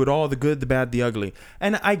Obama through it all, the good, the bad, the ugly.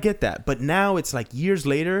 And I get that. But now it's like years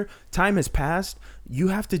later, time has passed. You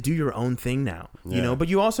have to do your own thing now, you know, but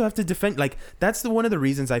you also have to defend. Like, that's one of the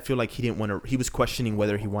reasons I feel like he was questioning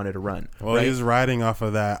whether he wanted to run. Well, he was riding off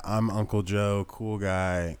of that I'm Uncle Joe, cool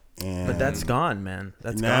guy. But that's gone, man.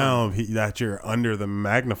 That's now gone. That you're under the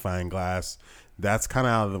magnifying glass, that's kind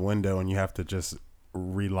of out of the window, and you have to just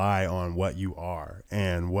rely on what you are.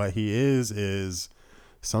 And what he is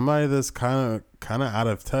somebody that's kind of out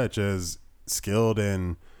of touch, as skilled.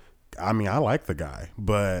 And I mean, I like the guy,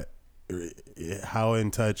 but how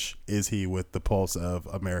in touch is he with the pulse of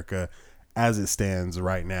America as it stands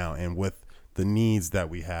right now, and with the needs that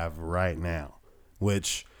we have right now?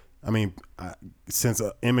 Which, I mean, since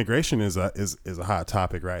immigration is a hot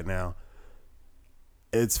topic right now,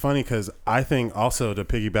 it's funny because I think also, to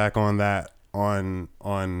piggyback on that, on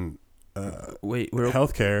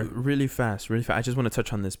healthcare, really fast. I just want to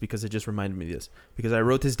touch on this because it just reminded me of this, because I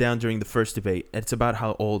wrote this down during the first debate. It's about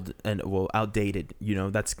how old and outdated, you know,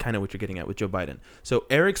 that's kind of what you're getting at with Joe Biden. So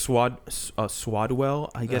Eric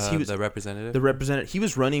Swalwell, I guess he was the representative. He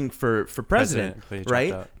was running for president,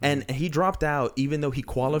 right? And he dropped out, even though he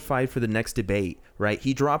qualified for the next debate, right?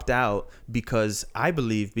 He dropped out because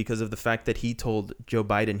of the fact that he told Joe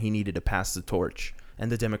Biden he needed to pass the torch.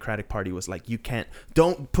 And the Democratic Party was like,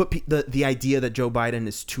 don't put the idea that Joe Biden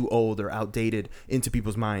is too old or outdated into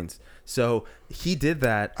people's minds. So he did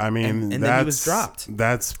that. I mean, and then he was dropped.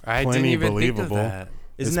 That's plenty believable.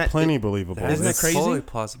 Isn't that plenty believable? Isn't that crazy? Totally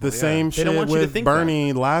plausible. The same shit with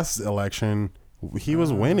Bernie last election. He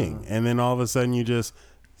was winning, and then all of a sudden you just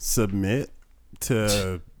submit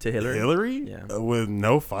to Hillary with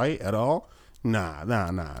no fight at all. Nah.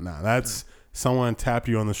 That's someone tapped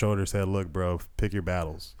you on the shoulder, said, "Look, bro, pick your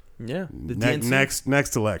battles." Yeah.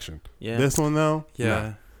 Next election. Yeah. This one though.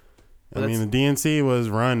 Yeah. No. I mean, the DNC was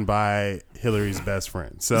run by Hillary's best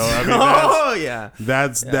friend, so I mean,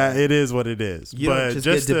 that's that. It is what it is. But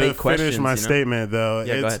just to finish my statement, though,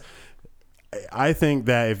 go ahead. I think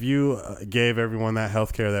that if you gave everyone that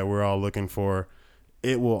healthcare that we're all looking for,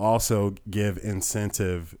 it will also give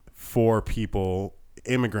incentive for people,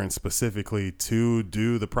 immigrants specifically, to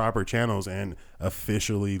do the proper channels and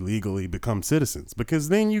officially, legally become citizens, because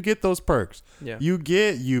then you get those perks. You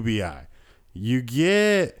get UBI, you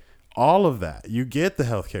get all of that, you get the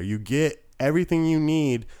healthcare, you get everything you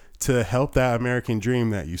need to help that American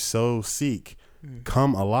dream that you so seek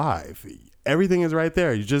come alive. Everything is right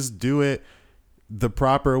there. You just do it the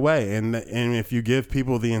proper way, and if you give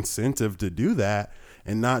people the incentive to do that,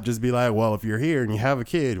 and not just be like, well, if you're here and you have a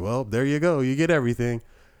kid, well, there you go, you get everything.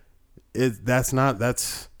 That's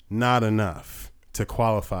not enough to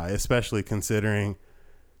qualify, especially considering,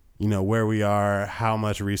 you know, where we are, how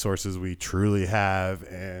much resources we truly have,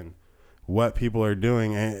 and what people are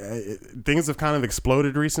doing, and things have kind of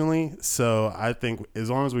exploded recently. So I think as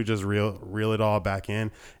long as we just reel it all back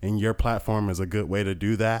in, and your platform is a good way to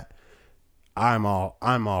do that, I'm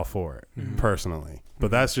all for it personally.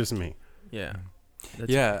 But that's just me. Yeah.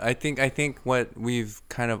 I think what we've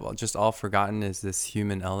kind of just all forgotten is this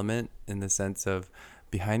human element, in the sense of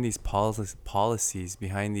behind these policies,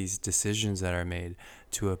 behind these decisions that are made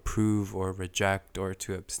to approve or reject or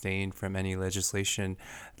to abstain from any legislation,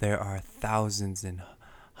 there are thousands and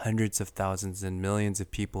hundreds of thousands and millions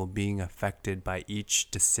of people being affected by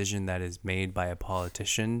each decision that is made by a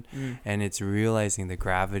politician. And it's realizing the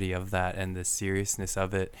gravity of that and the seriousness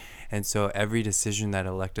of it. And so every decision that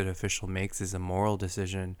elected official makes is a moral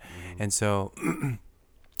decision. And so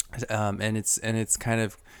and it's kind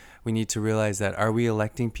of, we need to realize that, are we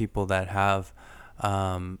electing people that have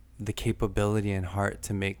the capability and heart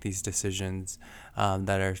to make these decisions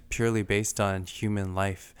that are purely based on human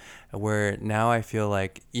life? Where now I feel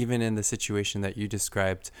like, even in the situation that you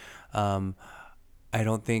described, I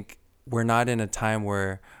don't think, we're not in a time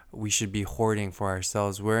where we should be hoarding for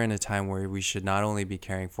ourselves. We're in a time where we should not only be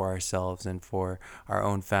caring for ourselves and for our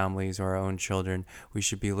own families or our own children, we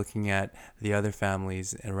should be looking at the other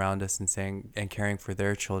families around us and saying, and caring for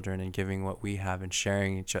their children and giving what we have and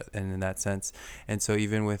sharing each other, and in that sense. And so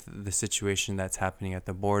even with the situation that's happening at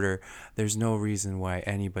the border, there's no reason why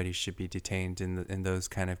anybody should be detained in those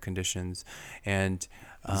kind of conditions. And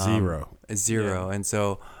Zero. Yeah. And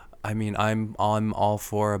so, I mean, I'm all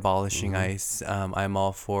for abolishing ICE. I'm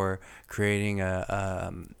all for creating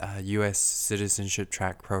a U.S. citizenship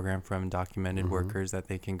track program from undocumented workers that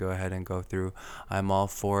they can go ahead and go through. I'm all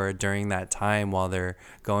for, during that time while they're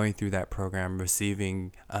going through that program,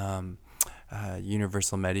 receiving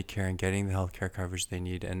universal Medicare and getting the healthcare coverage they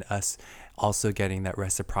need, and us also getting that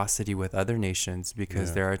reciprocity with other nations,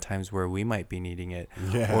 because there are times where we might be needing it,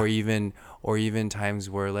 or even times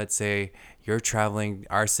where, let's say, you're traveling,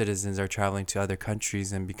 our citizens are traveling to other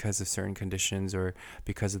countries, and because of certain conditions or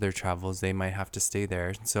because of their travels, they might have to stay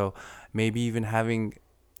there. So maybe even having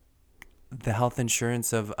the health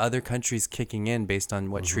insurance of other countries kicking in based on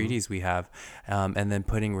what treaties we have, and then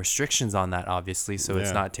putting restrictions on that, obviously, so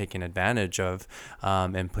it's not taken advantage of,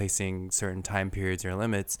 and placing certain time periods or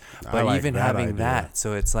limits. But like even having idea. That,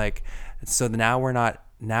 so it's like, so now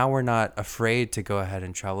we're not afraid to go ahead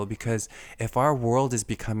and travel, because if our world is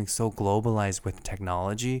becoming so globalized with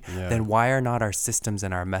technology, then why are not our systems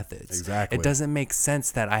and our methods? Exactly. It doesn't make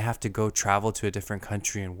sense that I have to go travel to a different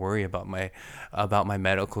country and worry about my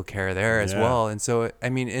medical care there as well. And so, I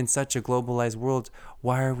mean, in such a globalized world,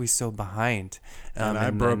 why are we so behind? And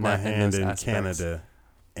I broke my hand in Canada,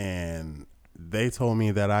 and they told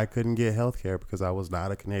me that I couldn't get health care because I was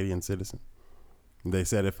not a Canadian citizen. They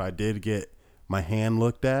said if I did get my hand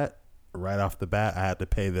looked at right off the bat, I had to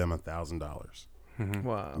pay them $1,000.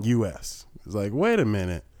 Wow. US. It's like, wait a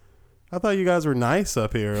minute. I thought you guys were nice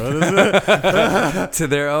up here. To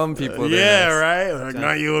their own people. Yeah, nice. Right? Like,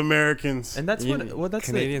 not you Americans. And that's that's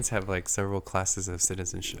Canadians have like several classes of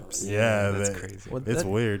citizenships. Yeah, that's crazy. It's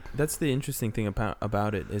weird. That's the interesting thing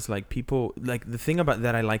about it, is like people, like the thing about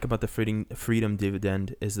that I like about the freedom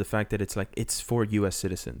dividend is the fact that it's like, it's for U.S.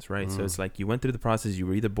 citizens, right? So it's like, you went through the process, you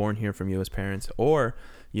were either born here from U.S. parents, or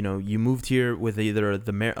you moved here with either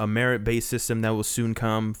a merit-based system that will soon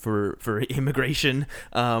come for immigration,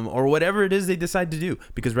 or whatever it is they decide to do.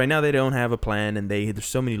 Because right now they don't have a plan, and there's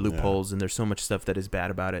so many loopholes, and there's so much stuff that is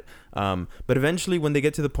bad about it. But eventually, when they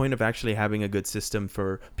get to the point of actually having a good system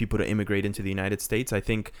for people to immigrate into the United States, I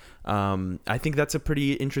think that's a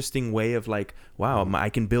pretty interesting way of like, wow, I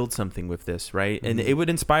can build something with this, right? And it would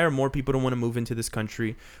inspire more people to want to move into this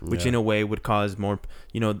country, which in a way would cause more.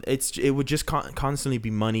 It would just constantly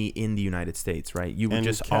be money in the United States, right? You would and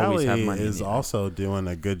just Cali always have money. Is also doing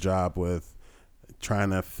a good job with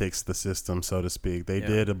trying to fix the system, so to speak. They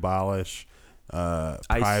did abolish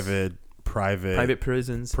private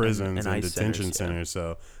prisons and detention centers.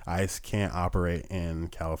 So ICE can't operate in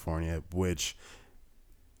California, which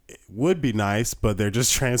would be nice, but they're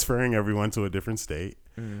just transferring everyone to a different state,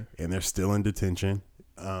 and they're still in detention.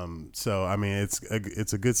 So I mean,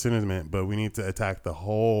 it's a good sentiment, but we need to attack the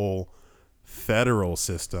whole federal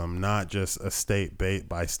system, not just a state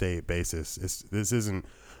by state basis. This isn't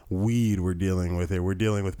weed we're dealing with. We're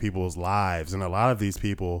dealing with people's lives, and a lot of these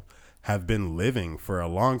people have been living for a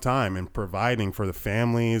long time and providing for the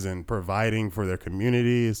families and providing for their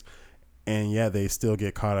communities, and yet they still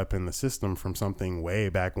get caught up in the system from something way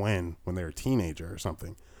back when they were a teenager or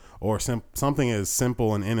something, or something as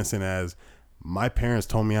simple and innocent as my parents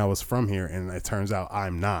told me I was from here, and it turns out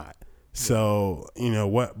I'm not. So,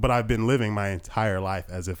 what, but I've been living my entire life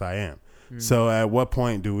as if I am. So at what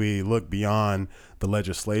point do we look beyond the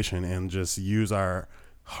legislation and just use our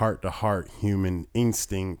heart-to-heart human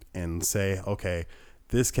instinct and say, okay,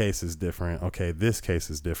 this case is different. Okay, this case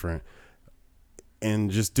is different.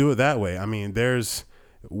 And just do it that way. I mean,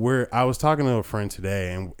 I was talking to a friend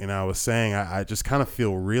today and I was saying, I just kind of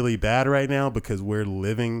feel really bad right now because we're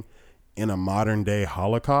living in a modern day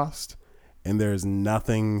Holocaust and there's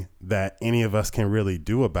nothing that any of us can really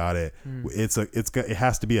do about it. It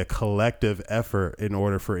has to be a collective effort in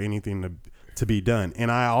order for anything to be done.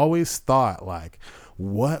 And I always thought, like,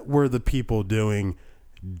 what were the people doing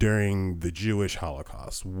during the Jewish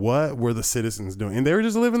Holocaust? What were the citizens doing? And they were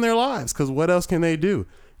just living their lives, because what else can they do?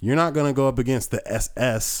 You're not going to go up against the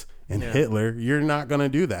SS and Hitler. You're not going to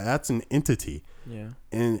do that. That's an entity. Yeah.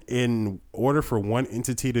 And in order for one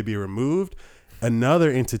entity to be removed, another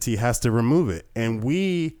entity has to remove it. And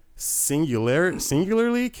we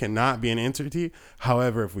singularly cannot be an entity.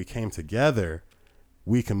 However, if we came together,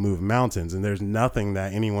 we can move mountains, and there's nothing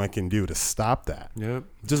that anyone can do to stop that. Yep.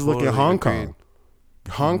 Just totally look at Hong Kong.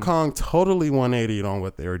 Hong Kong totally 180'd on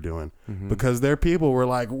what they were doing because their people were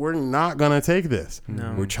like, we're not going to take this.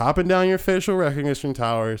 No. We're chopping down your facial recognition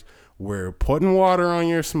towers. We're putting water on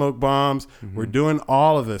your smoke bombs. We're doing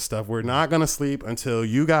all of this stuff. We're not going to sleep until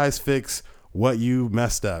you guys fix what you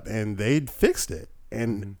messed up. And they fixed it.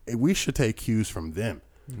 And we should take cues from them.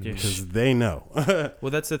 Because they know. Well,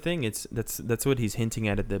 that's the thing. That's what he's hinting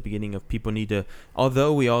at the beginning of people need to,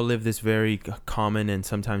 although we all live this very common and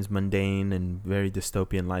sometimes mundane and very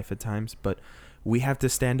dystopian life at times, but we have to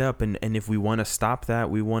stand up. And if we want to stop that,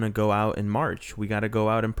 we want to go out and march. We got to go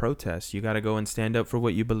out and protest. You got to go and stand up for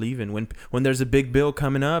what you believe in. When there's a big bill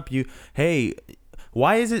coming up,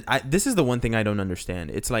 why is it? This is the one thing I don't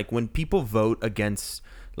understand. It's like when people vote against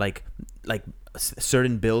like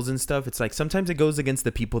certain bills and stuff, it's like sometimes it goes against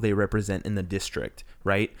the people they represent in the district,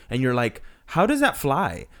 right? And you're like, how does that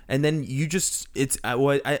fly? And then you just,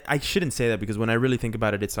 I shouldn't say that, because when I really think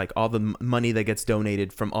about it, it's like all the money that gets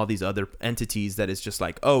donated from all these other entities that is just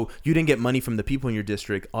like, oh, you didn't get money from the people in your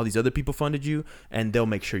district, all these other people funded you, and they'll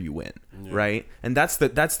make sure you win, right? And that's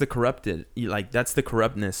the corrupted, like that's the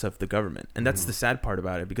corruptness of the government, and that's the sad part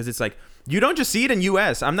about it, because it's like you don't just see it in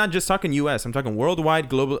U.S. I'm not just talking U.S. I'm talking worldwide,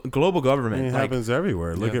 global government. It happens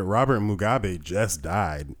everywhere. Look at Robert Mugabe, just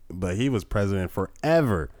died, but he was president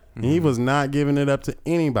forever. He was not giving it up to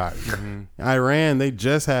anybody. Iran, they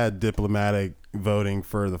just had diplomatic voting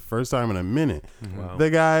for the first time in a minute. Wow. The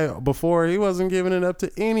guy before, he wasn't giving it up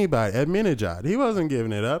to anybody. Ahmadinejad, he wasn't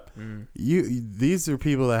giving it up. These are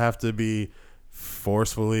people that have to be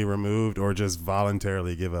forcefully removed or just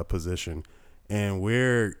voluntarily give up position. And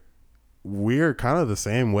we're kind of the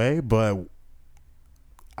same way, but we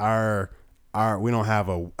don't have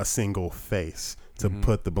a single face to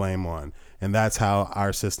put the blame on. And that's how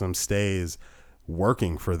our system stays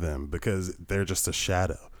working for them, because they're just a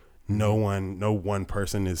shadow. No one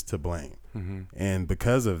person is to blame. And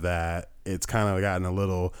because of that, it's kind of gotten a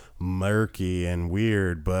little murky and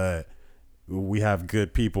weird, but we have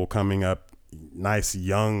good people coming up, nice,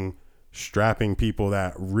 young, strapping people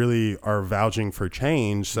that really are vouching for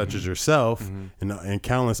change, such as yourself and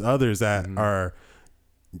countless others that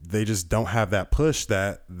they just don't have that push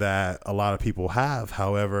that a lot of people have.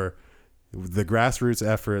 However, the grassroots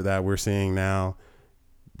effort that we're seeing now,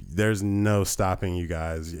 there's no stopping you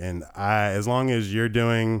guys. And as long as you're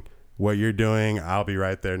doing what you're doing, I'll be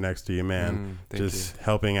right there next to you, man. Just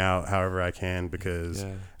helping out however I can, because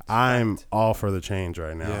I'm all for the change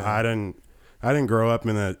right now. I didn't grow up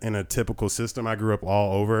in a typical system. I grew up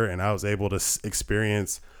all over, and I was able to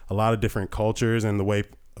experience a lot of different cultures and the way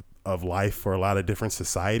of life for a lot of different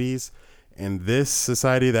societies. And this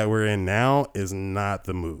society that we're in now is not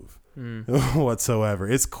the move whatsoever.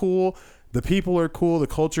 It's cool. The people are cool. The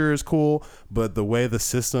culture is cool. But the way the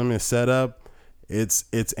system is set up, it's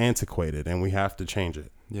antiquated, and we have to change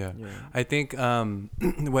it. Yeah. I think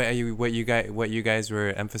what you guys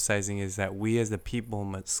were emphasizing is that we as the people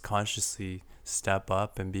must consciously step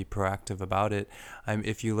up and be proactive about it.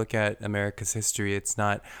 If you look at America's history, it's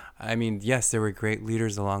not, yes, there were great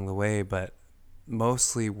leaders along the way, but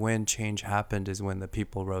mostly when change happened is when the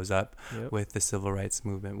people rose up with the civil rights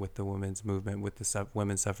movement, with the women's movement, with the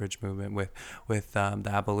women's suffrage movement, with the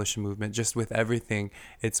abolition movement, just with everything.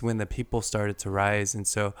 It's when the people started to rise. And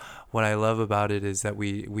so what I love about it is that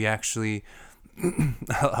we actually,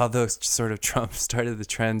 although sort of Trump started the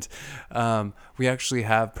trend, we actually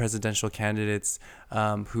have presidential candidates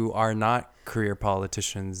who are not career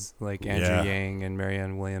politicians like Andrew Yang and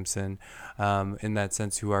Marianne Williamson, in that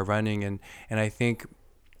sense, who are running. And I think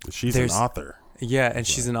she's an author. Yeah, and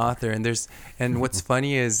she's an author, and what's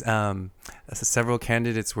funny is several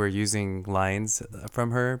candidates were using lines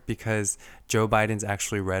from her because Joe Biden's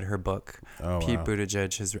actually read her book. Pete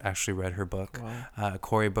Buttigieg has actually read her book. Wow.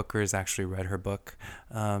 Cory Booker has actually read her book.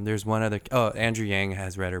 There's one other. Andrew Yang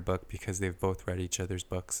has read her book because they've both read each other's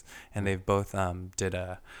books, and they've both did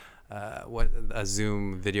a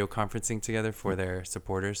Zoom video conferencing together for their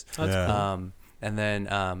supporters. That's cool. And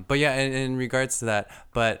then, but yeah, in regards to that,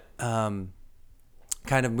 but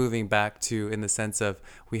kind of moving back to in the sense of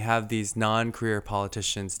we have these non-career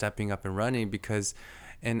politicians stepping up and running because,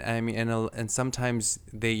 and I mean, and sometimes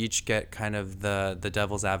they each get kind of the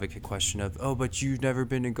devil's advocate question of, oh, but you've never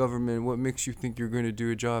been in government. What makes you think you're going to do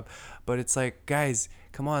a job? But it's like, guys,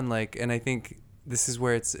 come on, like, and I think this is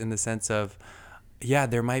where it's in the sense of, yeah,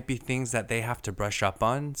 there might be things that they have to brush up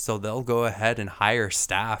on, so they'll go ahead and hire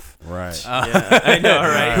staff. Right. Yeah, I know,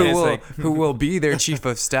 right? Who will be their chief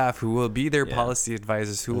of staff, who will be their policy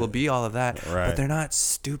advisors, who will be all of that. Right. But they're not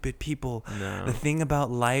stupid people. No. The thing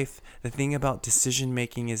about life, the thing about decision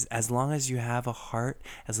making is as long as you have a heart,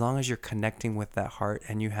 as long as you're connecting with that heart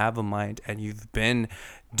and you have a mind and you've been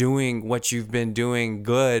doing what you've been doing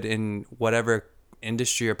good in whatever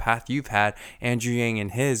industry or path you've had, Andrew Yang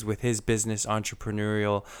and with his business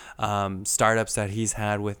entrepreneurial startups that he's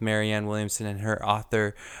had with Marianne Williamson and her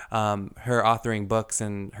authoring books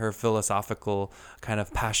and her philosophical kind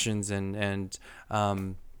of passions and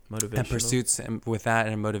pursuits with that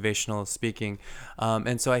and motivational speaking.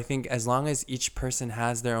 And so I think as long as each person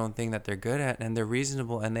has their own thing that they're good at and they're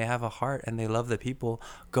reasonable and they have a heart and they love the people,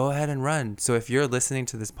 go ahead and run. So if you're listening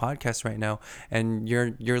to this podcast right now and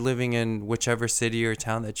you're living in whichever city or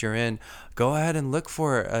town that you're in, go ahead and look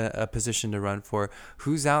for a position to run for.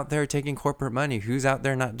 Who's out there taking corporate money? Who's out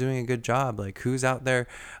there not doing a good job? Like who's out there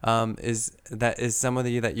is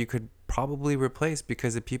somebody that you could probably replace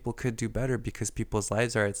because the people could do better because people's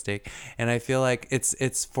lives are at stake. And I feel like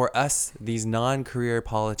it's for us, these non-career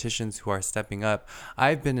politicians who are stepping up.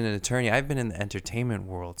 I've been an attorney. I've been in the entertainment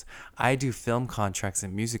world. I do film contracts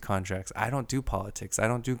and music contracts. I don't do politics. I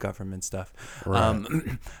don't do government stuff. Right.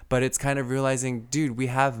 But it's kind of realizing, dude, we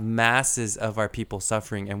have masses of our people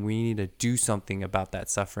suffering and we need to do something about that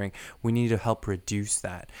suffering. We need to help reduce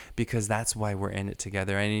that because that's why we're in it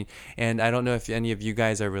together. And I don't know if any of you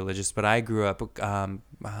guys are religious, but I grew up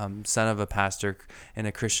son of a pastor in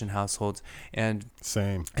a Christian household, and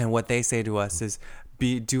same. And what they say to us is,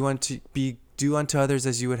 do unto others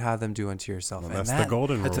as you would have them do unto yourself. Well, that's the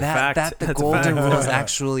golden rule. The golden rule is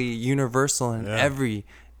actually universal in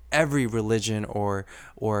every religion or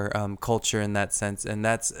culture in that sense, and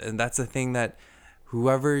that's the thing that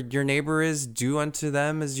whoever your neighbor is, do unto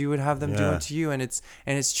them as you would have them do unto you, and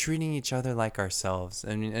it's treating each other like ourselves,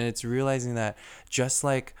 and it's realizing that just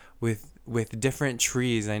like with different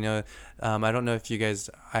trees. I know, I don't know if you guys,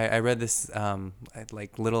 I read this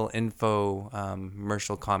like little info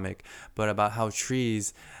commercial comic, but about how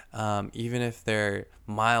trees, even if they're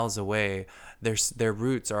miles away, their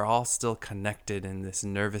roots are all still connected in this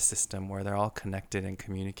nervous system where they're all connected and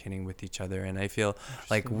communicating with each other. And I feel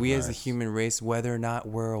like we as a human race, whether or not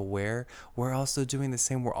we're aware, we're also doing the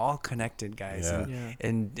same. We're all connected, guys,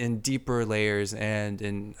 in deeper layers and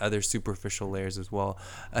in other superficial layers as well.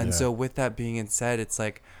 And so with that being said, it's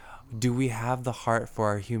like, do we have the heart for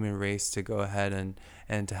our human race to go ahead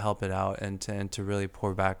and to help it out and to really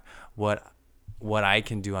pour back what I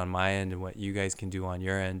can do on my end and what you guys can do on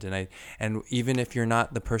your end. And even if you're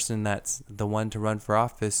not the person that's the one to run for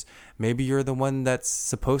office, maybe you're the one that's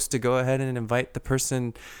supposed to go ahead and invite the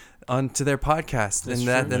person onto their podcast.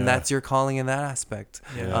 That's your calling in that aspect.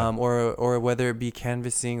 Or whether it be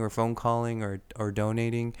canvassing or phone calling or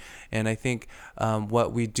donating. And I think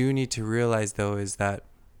what we do need to realize though is that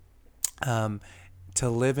to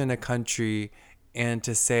live in a country and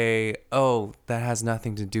to say, oh, that has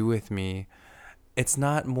nothing to do with me, it's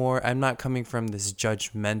not more, I'm not coming from this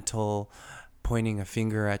judgmental, pointing a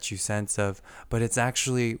finger at you sense of, but it's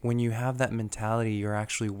actually when you have that mentality, you're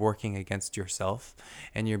actually working against yourself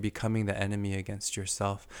and you're becoming the enemy against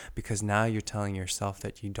yourself, because now you're telling yourself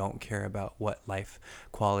that you don't care about what life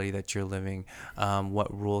quality that you're living,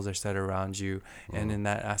 what rules are set around you. And in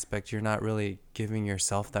that aspect, you're not really giving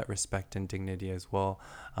yourself that respect and dignity as well,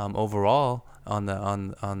 overall on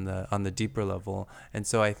the deeper level. And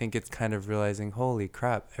so I think it's kind of realizing, holy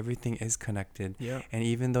crap, everything is connected. And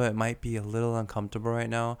even though it might be a little uncomfortable right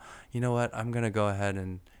now, you know what, I'm gonna go ahead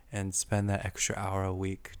and spend that extra hour a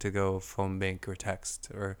week to go phone bank or text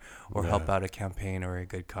or help out a campaign or a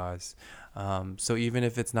good cause. So even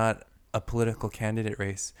if it's not a political candidate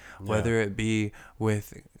race, whether it be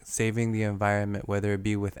with saving the environment, whether it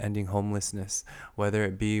be with ending homelessness, whether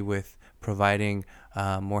it be with providing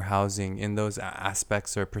more housing in those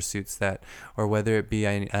aspects or pursuits that, or whether it be,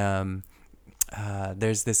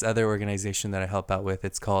 there's this other organization that I help out with.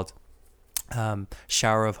 It's called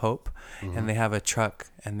Shower of Hope, and they have a truck,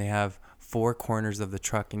 and they have 4 corners of the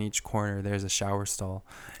truck. In each corner there's a shower stall,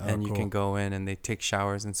 and you can go in and they take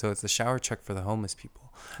showers. And so it's a shower truck for the homeless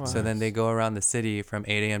people. Wow. So then they go around the city from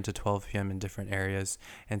 8 a.m. to 12 p.m. in different areas.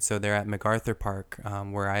 And so they're at MacArthur Park,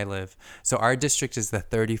 where I live. So our district is the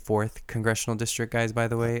 34th congressional district, guys, by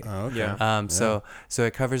the way. Oh, okay. So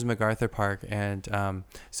it covers MacArthur Park. And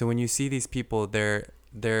so when you see these people,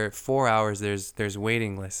 they're 4 hours, there's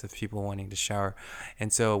waiting lists of people wanting to shower.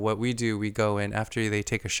 And so what we do, we go in after they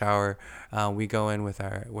take a shower, we go in with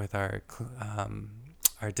our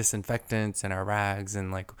disinfectants and our rags,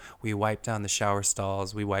 and like we wipe down the shower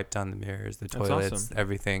stalls, we wipe down the mirrors, the toilets, awesome.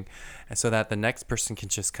 Everything, and so that the next person can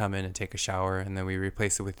just come in and take a shower, and then we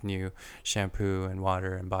replace it with new shampoo and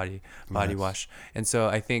water and body wash. And so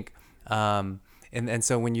I think and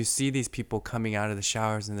so when you see these people coming out of the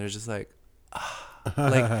showers and they're just like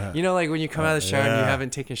like, you know, like when you come out of the shower and you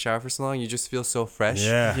haven't taken a shower for so long, you just feel so fresh.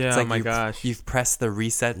 It's like oh my gosh, you've pressed the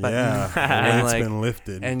reset button, and it's been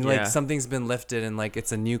lifted, and like something's been lifted, and like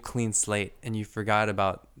it's a new clean slate, and you forgot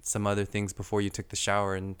about some other things before you took the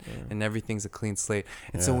shower, and everything's a clean slate.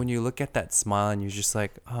 And so when you look at that smile and you're just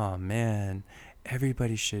like, oh man,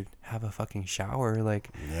 everybody should have a fucking shower, like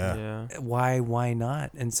why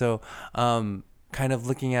not? And so kind of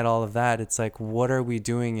looking at all of that, it's like, what are we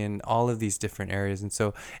doing in all of these different areas? And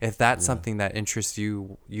so if that's something that interests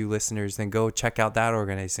you listeners, then go check out that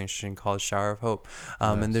organization called Shower of Hope.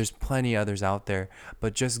 And there's plenty others out there,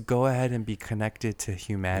 but just go ahead and be connected to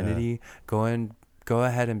humanity. Go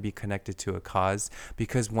ahead and be connected to a cause,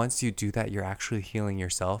 because once you do that, you're actually healing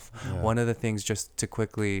yourself. One of the things, just to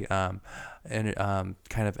quickly kind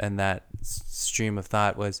of end that stream of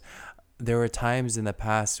thought, was there were times in the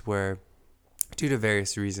past where, due to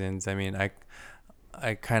various reasons, I mean,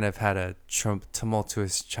 I kind of had a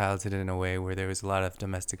tumultuous childhood in a way where there was a lot of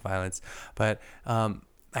domestic violence, but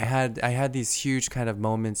I had these huge kind of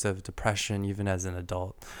moments of depression even as an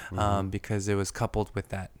adult, because it was coupled with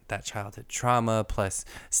that childhood trauma, plus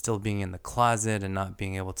still being in the closet and not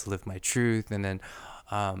being able to live my truth, and then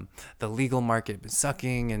the legal market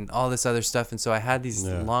sucking and all this other stuff. And so I had these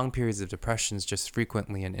long periods of depressions just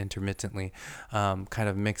frequently and intermittently, kind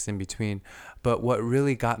of mixed in between. But what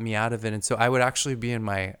really got me out of it, and so I would actually be in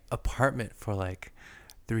my apartment for like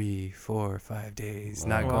 3, 4, 5 days,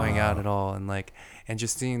 not going out at all, and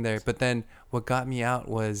just sitting there. But then what got me out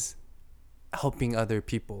was helping other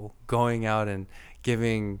people, going out and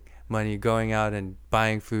giving money, going out and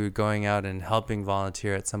buying food, going out and helping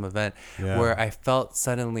volunteer at some event, where I felt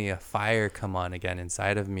suddenly a fire come on again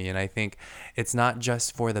inside of me. And I think it's not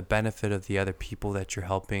just for the benefit of the other people that you're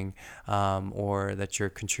helping, or that you're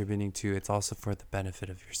contributing to, it's also for the benefit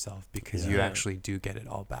of yourself, because you actually do get it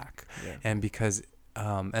all back. And because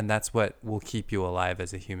and that's what will keep you alive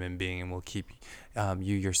as a human being, and will keep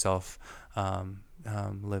you yourself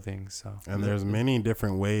living. So, and there's many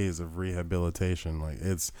different ways of rehabilitation. Like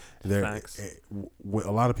it's there.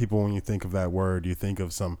 A lot of people, when you think of that word, you think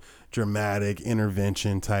of some dramatic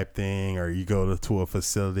intervention type thing, or you go to a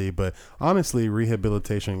facility. But honestly,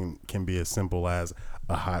 rehabilitation can be as simple as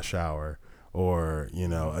a hot shower, or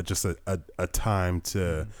just a time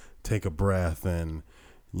to take a breath and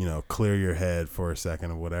clear your head for a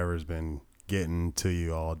second of whatever's been getting to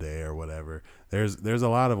you all day or whatever. There's a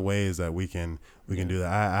lot of ways that we can do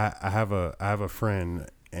that. I have a friend,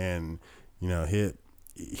 and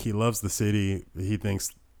he loves the city. He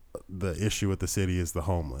thinks the issue with the city is the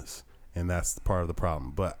homeless, and that's part of the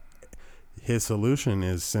problem. But his solution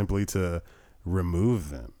is simply to remove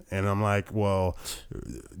them. And I'm like, well,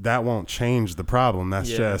 that won't change the problem. That's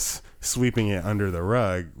just sweeping it under the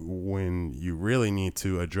rug, when you really need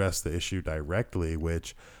to address the issue directly,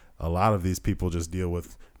 which a lot of these people just deal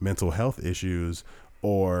with mental health issues,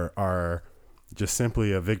 or are just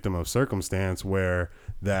simply a victim of circumstance where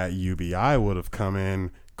that UBI would have come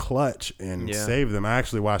in clutch and saved them. I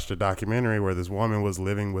actually watched a documentary where this woman was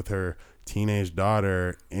living with her teenage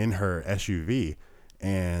daughter in her SUV,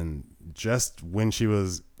 and just when she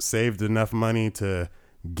was saved enough money to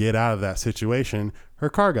get out of that situation, her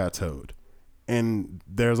car got towed, and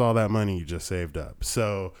there's all that money you just saved up.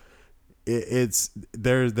 So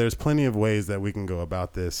there's plenty of ways that we can go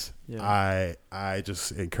about this. I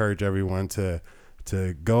just encourage everyone to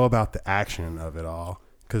go about the action of it all,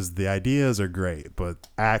 because the ideas are great, but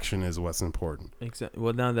action is what's important. Exactly.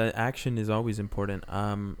 Well, now the action is always important.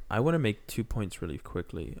 I want to make 2 points really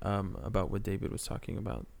quickly about what David was talking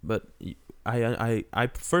about. But I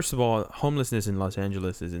first of all, homelessness in Los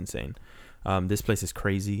Angeles is insane. This place is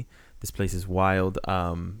crazy. This place is wild.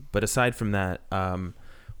 But aside from that,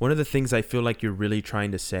 one of the things I feel like you're really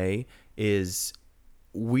trying to say is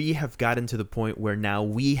we have gotten to the point where now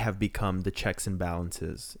we have become the checks and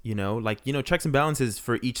balances, checks and balances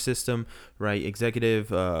for each system, right? Executive,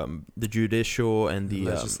 the judicial, and the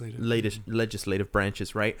legislative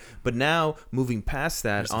branches, right? But now moving past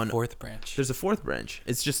that, there's a fourth branch.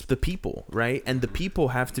 It's just the people, right? And the people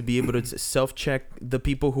have to be able to self-check the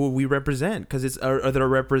people who we represent, because they're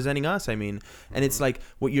representing us. I mean, and it's like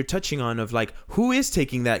what you're touching on of like, who is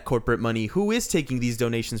taking that corporate money? Who is taking these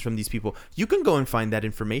donations from these people? You can go and find that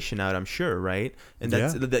information out, I'm sure, right? And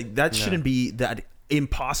that shouldn't be that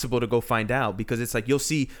impossible to go find out, because it's like you'll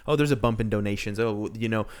see, oh, there's a bump in donations. Oh,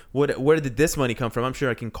 where did this money come from? I'm sure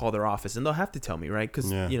I can call their office and they'll have to tell me, right? Because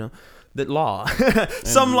the law,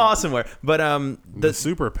 some law somewhere. But the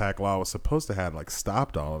super PAC law was supposed to have like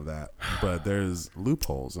stopped all of that, but there's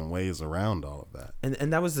loopholes and ways around all of that.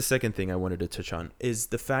 And that was the second thing I wanted to touch on, is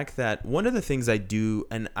the fact that one of the things I do,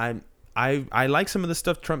 and I like some of the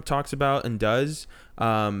stuff Trump talks about and does,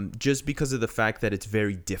 just because of the fact that it's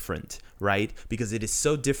very different, right? Because it is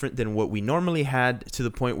so different than what we normally had, to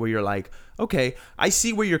the point where you're like, okay, I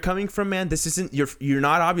see where you're coming from, man. This isn't, you're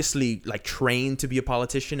not obviously like trained to be a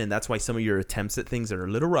politician, and that's why some of your attempts at things are a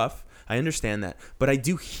little rough. I understand that, but I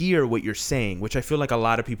do hear what you're saying, which I feel like a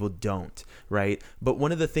lot of people don't, right? But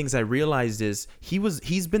one of the things I realized is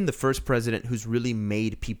he's been the first president who's really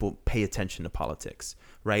made people pay attention to politics,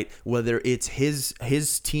 right? Whether it's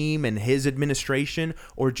his team and his administration,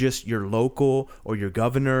 or just your local or your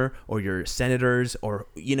governor or your senators, or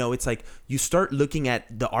it's like you start looking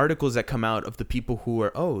at the articles that come out of the people who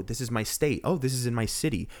are, oh, this is my state, oh, this is in my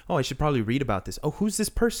city, oh, I should probably read about this, oh, who's this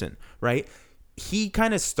person, right? He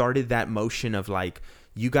kind of started that motion of like,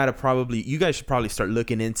 you guys should probably start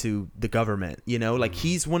looking into the government, like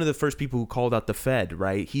he's one of the first people who called out the Fed,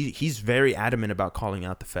 right? He's very adamant about calling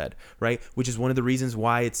out the Fed, right? Which is one of the reasons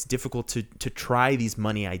why it's difficult to try these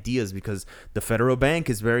money ideas, because the federal bank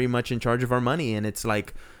is very much in charge of our money, and it's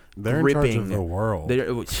like they're in charge of the world.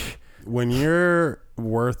 When you're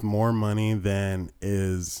worth more money than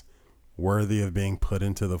is worthy of being put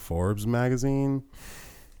into the Forbes magazine,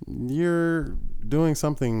 you're doing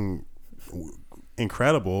something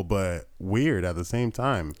incredible but weird at the same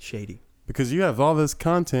time. Shady. Because you have all this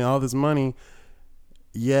content, all this money,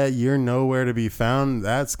 yet you're nowhere to be found.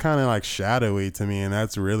 That's kind of like shadowy to me, and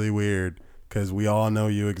that's really weird, because we all know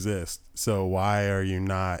you exist. So why are you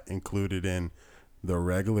not included in the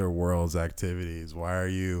regular world's activities? Why are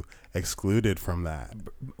you excluded from that?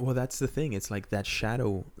 Well, that's the thing. It's like that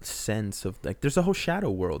shadow sense of like, there's a whole shadow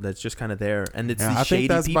world that's just kind of there, and it's these shady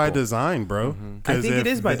people. I think that's by design, bro. I think it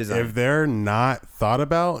is by design. If they're not thought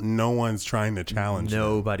about, no one's trying to challenge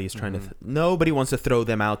Nobody's trying to nobody wants to throw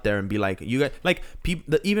them out there and be like, you guys, like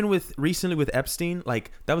people, even recently with Epstein,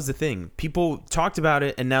 like that was the thing. People talked about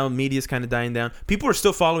it, and now media's kind of dying down. People are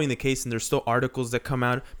still following the case, and there's still articles that come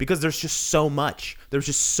out, because there's just so much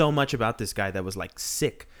about this guy that was like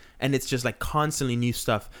sick. And it's just like constantly new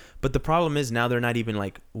stuff. But the problem is now they're not even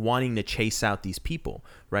like wanting to chase out these people,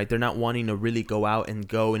 right? They're not wanting to really go out and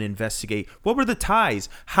investigate. What were the ties?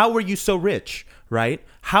 How were you so rich, right?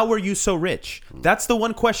 How were you so rich? That's the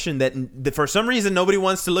one question that for some reason nobody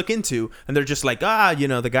wants to look into. And they're just like,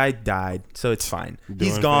 the guy died, so it's fine.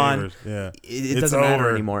 He's gone. Favors. Yeah. It doesn't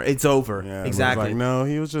matter anymore. It's over. Yeah, exactly. Like, no,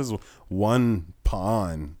 he was just one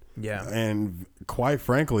pawn. Yeah. And quite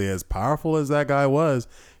frankly, as powerful as that guy was,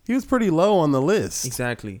 he was pretty low on the list.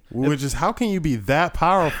 Exactly. Which is, how can you be that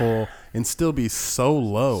powerful and still be so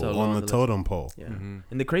low on the totem pole? Yeah. Mm-hmm.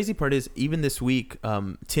 And the crazy part is, even this week,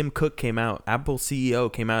 Tim Cook came out, Apple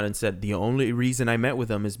CEO came out and said, the only reason I met with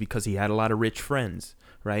him is because he had a lot of rich friends,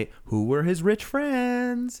 right? Who were his rich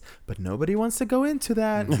friends? But nobody wants to go into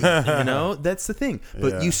that. That's the thing.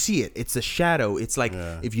 But you see it. It's a shadow. It's like,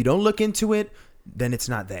 if you don't look into it, then it's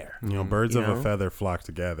not there. Birds of a feather flock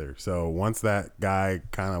together. So once that guy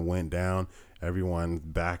kind of went down, everyone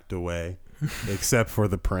backed away. except for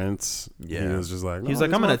the prince. Yeah. He was just like, he was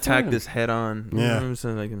like, I'm gonna attack this head on. You know what I'm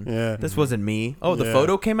saying? Like, this wasn't me. Oh, the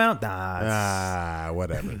photo came out.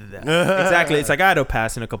 Whatever. Exactly. It's like, it'll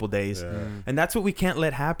pass in a couple days. And that's what we can't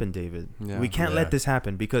let happen, David. We can't let this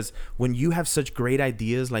happen, because when you have such great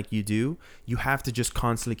ideas like you do, you have to just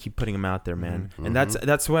constantly keep putting them out there, man. And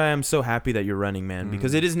that's why I'm so happy that you're running, man,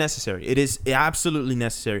 because it is necessary. It is absolutely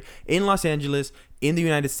necessary in Los Angeles, in the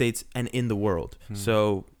United States, and in the world.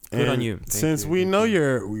 So good on you. Since we know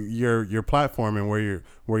your platform and where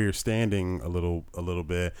you're standing a little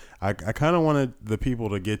bit, I kind of wanted the people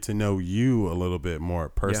to get to know you a little bit more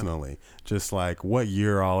personally. Just like what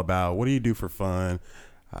you're all about. What do you do for fun?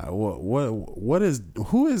 Who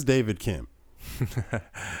is David Kim?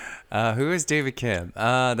 Who is David Kim?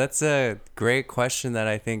 That's a great question that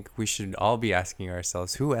I think we should all be asking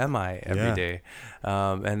ourselves. Who am I every day?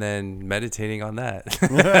 And then meditating on that.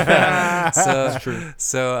 That's true.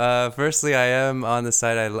 So firstly, I am on the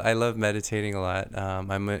side. I love meditating a lot.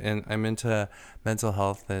 I'm into mental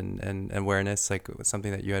health and awareness, like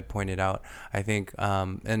something that you had pointed out. I think,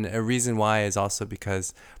 and a reason why is also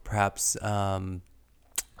because perhaps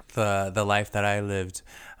the life that I lived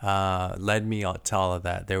led me to all of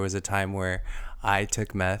that. There was a time where I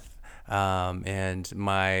took meth, and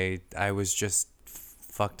I was just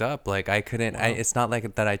fucked up. Like I couldn't. Wow. It's not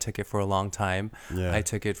like that I took it for a long time. Yeah. I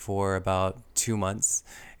took it for about 2 months,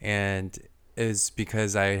 and is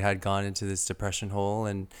because I had gone into this depression hole,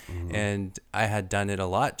 and I had done it a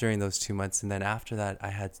lot during those 2 months. And then after that, I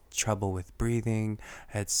had trouble with breathing.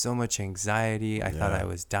 I had so much anxiety. I thought I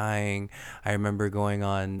was dying. I remember going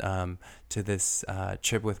on to this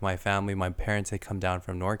trip with my family. My parents had come down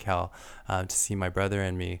from NorCal to see my brother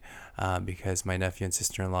and me because my nephew and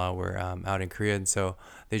sister-in-law were out in Korea. And so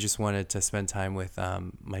they just wanted to spend time with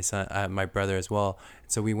my brother as well.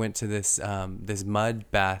 So we went to this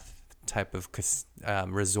mud bath type of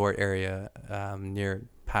resort area near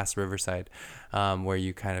past Riverside, where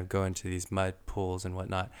you kind of go into these mud pools and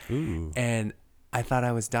whatnot. Ooh. And I thought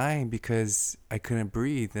I was dying because I couldn't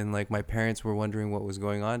breathe, and like my parents were wondering what was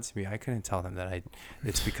going on to me. I couldn't tell them that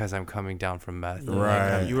it's because I'm coming down from meth.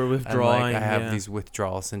 Right. You were withdrawing. And like I have these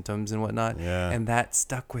withdrawal symptoms and whatnot. Yeah. And that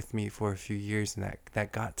stuck with me for a few years, and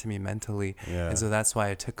that got to me mentally. Yeah. And so that's why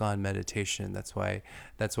I took on meditation. That's why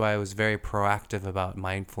I was very proactive about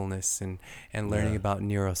mindfulness and learning about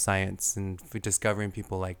neuroscience and discovering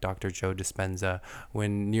people like Dr. Joe Dispenza.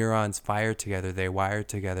 When neurons fire together, they wire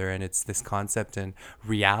together, and it's this concept and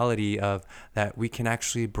reality of that we can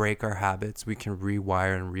actually break our habits, we can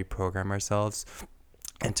rewire and reprogram ourselves,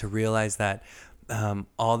 and to realize that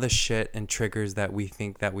all the shit and triggers that we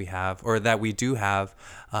think that we have or that we do have,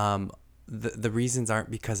 the reasons aren't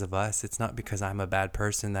because of us. It's not because I'm a bad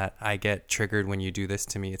person that I get triggered when you do this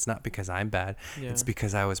to me. It's not because I'm bad. Yeah. It's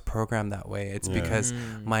because I was programmed that way. It's because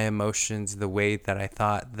my emotions, the way that I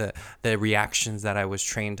thought, the reactions that I was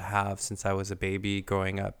trained to have since I was a baby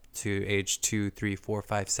growing up to age 2, 3, 4,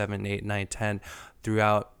 5, 7, 8, 9, 10,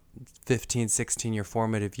 throughout 15, 16 your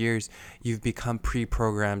formative years, you've become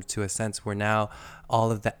pre-programmed to a sense where now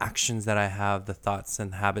all of the actions that I have, the thoughts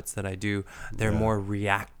and habits that I do, they're more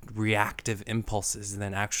reactive impulses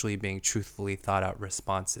than actually being truthfully thought out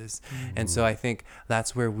responses. And so I think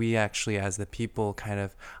that's where we actually, as the people, kind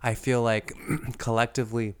of, I feel like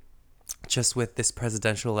collectively, just with this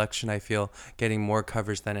presidential election, I feel getting more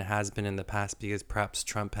coverage than it has been in the past, because perhaps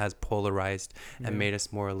Trump has polarized and made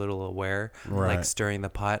us more a little aware, like stirring the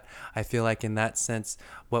pot. I feel like in that sense,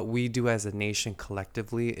 what we do as a nation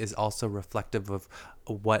collectively is also reflective of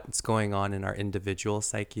what's going on in our individual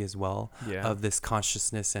psyche as well, of this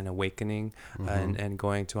consciousness and awakening and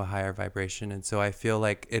going to a higher vibration. And so I feel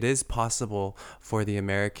like it is possible for the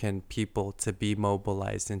American people to be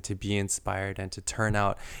mobilized and to be inspired and to turn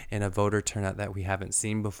out in a voter turnout that we haven't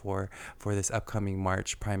seen before for this upcoming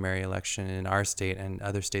March primary election in our state, and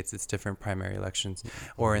other states it's different primary elections,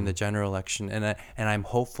 or in the general election. And I'm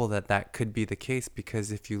hopeful that could be the case,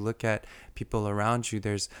 because if you look at people around you,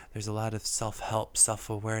 there's a lot of self-help,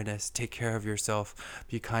 self-awareness, take care of yourself,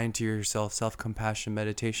 be kind to yourself, self-compassion,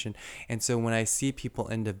 meditation. And so when I see people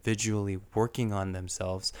individually working on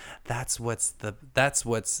themselves, that's what's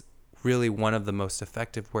really one of the most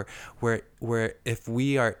effective, where if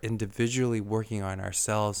we are individually working on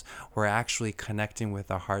ourselves, we're actually connecting with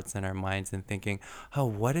our hearts and our minds and thinking, oh,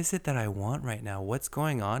 what is it that I want right now? What's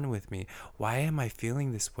going on with me? Why am I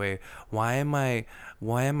feeling this way? Why am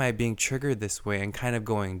I being triggered this way? And kind of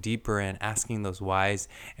going deeper and asking those whys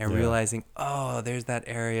and realizing, oh, there's that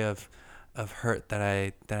area hurt that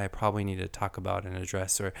I probably need to talk about and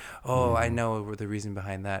address, or I know the reason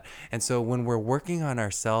behind that. And so when we're working on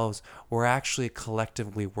ourselves, we're actually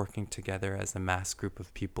collectively working together as a mass group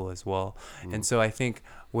of people as well. And so I think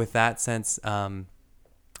with that sense,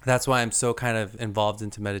 that's why I'm so kind of involved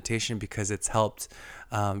into meditation, because it's helped.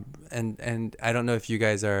 And I don't know if you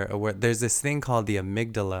guys are aware, there's this thing called the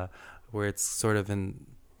amygdala, where it's sort of in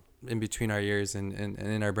between our ears and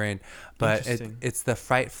in our brain, but it's the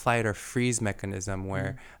fight, flight, or freeze mechanism,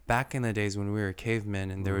 where back in the days when we were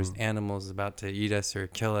cavemen and there was animals about to eat us or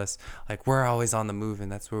kill us, like, we're always on the move,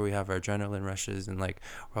 and that's where we have our adrenaline rushes, and like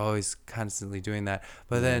we're always constantly doing that.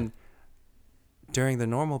 But then during the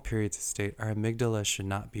normal periods of state, our amygdala should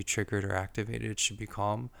not be triggered or activated. It should be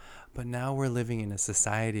calm. But now we're living in a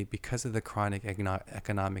society, because of the chronic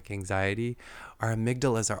economic anxiety, our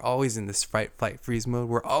amygdalas are always in this fight, flight, freeze mode.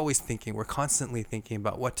 We're always thinking. We're constantly thinking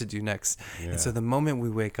about what to do next. Yeah. And so the moment we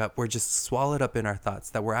wake up, we're just swallowed up in our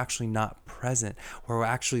thoughts, that we're actually not present, where we're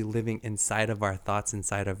actually living inside of our thoughts,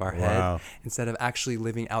 inside of our head, instead of actually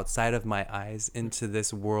living outside of my eyes into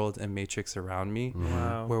this world and matrix around me,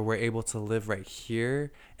 where we're able to live right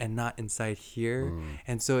here and not inside here.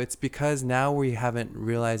 And so it's because now we haven't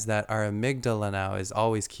realized that our amygdala now is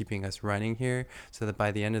always keeping us running here, so that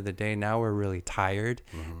by the end of the day, now we're really tired,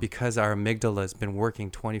 because our amygdala has been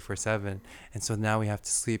working 24/7, and so now we have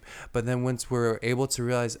to sleep. But then once we're able to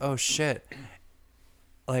realize, oh shit,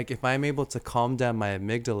 like, if I'm able to calm down my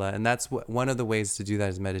amygdala, and that's what one of the ways to do that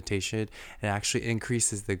is meditation. It actually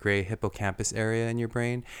increases the gray hippocampus area in your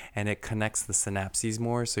brain, and it connects the synapses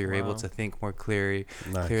more, so you're able to think more clearly.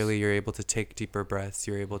 Clearly, you're able to take deeper breaths.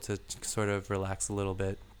 You're able to sort of relax a little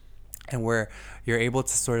bit, and where you're able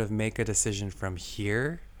to sort of make a decision from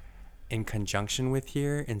here in conjunction with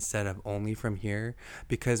here, instead of only from here.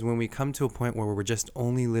 Because when we come to a point where we're just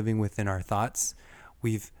only living within our thoughts,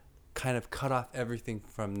 we've kind of cut off everything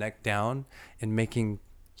from neck down and making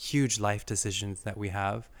huge life decisions that we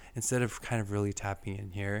have, instead of kind of really tapping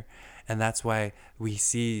in here. And that's why we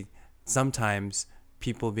see sometimes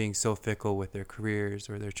people being so fickle with their careers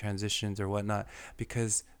or their transitions or whatnot,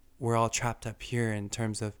 because we're all trapped up here in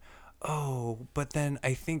terms of, but then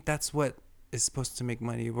I think that's what is supposed to make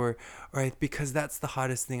money, or because that's the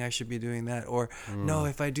hottest thing, I should be doing that, or no,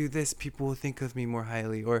 if I do this, people will think of me more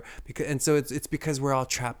highly, or because. And so it's because we're all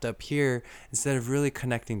trapped up here, instead of really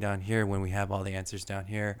connecting down here when we have all the answers down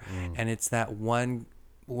here. And it's that one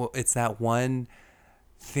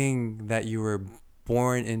thing that you were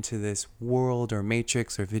born into this world or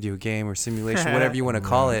matrix or video game or simulation, whatever you want to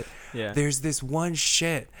call it. There's this one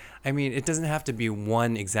shit. I mean, it doesn't have to be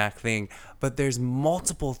one exact thing, but there's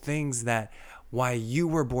multiple things that why you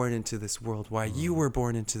were born into this world,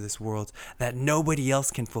 that nobody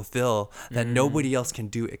else can fulfill, that nobody else can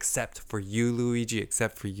do except for you, Luigi,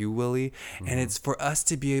 except for you, Willie. And it's for us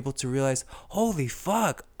to be able to realize, holy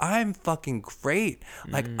fuck, I'm fucking great.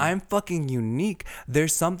 Like, I'm fucking unique.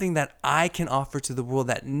 There's something that I can offer to the world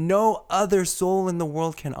that no other soul in the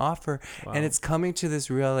world can offer. And it's coming to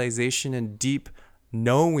this realization and deep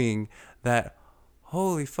knowing that,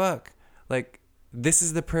 holy fuck, like, this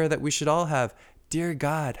is the prayer that we should all have. Dear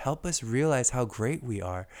God, help us realize how great we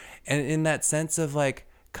are. And in that sense of like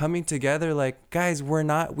coming together, like, guys,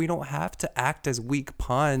 we don't have to act as weak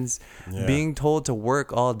pawns, being told to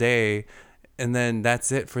work all day and then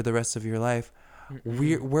that's it for the rest of your life.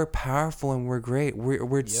 We're powerful and we're great.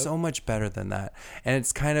 We're so much better than that. And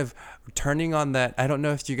it's kind of turning on that. I don't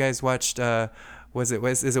know if you guys watched is it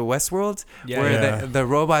Westworld? Where the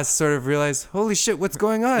robots sort of realize, holy shit, what's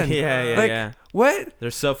going on? What?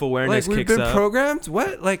 Their self-awareness like, kicks we've been up. programmed?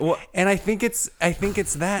 What? Like, and I think it's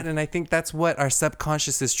that, and I think that's what our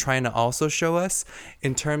subconscious is trying to also show us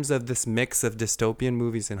in terms of this mix of dystopian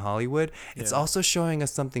movies in Hollywood. It's also showing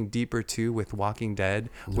us something deeper too, with Walking Dead,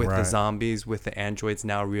 with the zombies, with the androids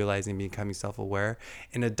now realizing, becoming self-aware.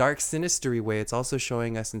 In a dark, sinister way, it's also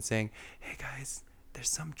showing us and saying, hey guys, there's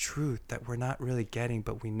some truth that we're not really getting,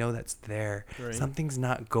 but we know that's there. Right. Something's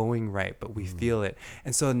not going right, but we feel it.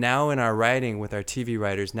 And so now in our writing with our TV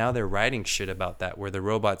writers, now they're writing shit about that, where the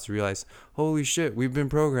robots realize, holy shit, we've been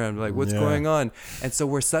programmed. Like, what's going on? And so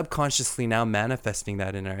we're subconsciously now manifesting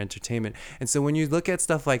that in our entertainment. And so when you look at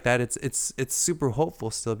stuff like that, it's super hopeful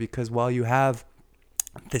still, because while you have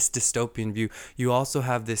this dystopian view, you also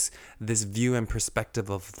have this view and perspective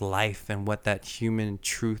of life and what that human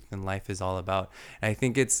truth and life is all about. And I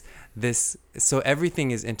think it's this, so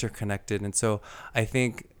everything is interconnected. And so I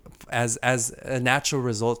think as a natural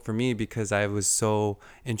result for me, because I was so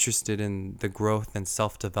interested in the growth and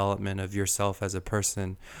self-development of yourself as a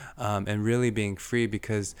person, and really being free,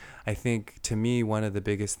 because I think to me one of the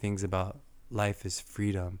biggest things about life is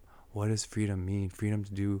freedom. what does freedom mean? Freedom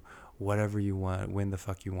to do whatever you want, when the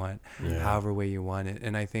fuck you want, however way you want it.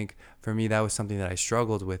 And I think for me, that was something that I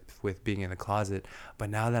struggled with being in the closet. But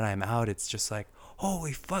now that I'm out, it's just like,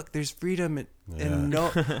 holy fuck, there's freedom. And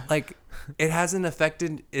no, like, it hasn't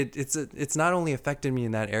affected it. It's not only affected me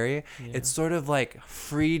in that area. It's sort of like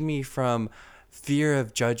freed me from fear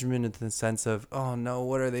of judgment in the sense of, oh no,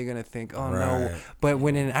 what are they gonna think? Oh no. But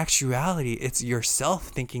when in actuality, it's yourself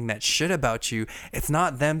thinking that shit about you. It's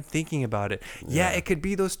not them thinking about it. It could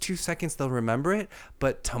be those 2 seconds they'll remember it,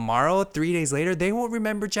 but tomorrow, 3 days later, they won't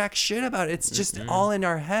remember jack shit about it. It's just all in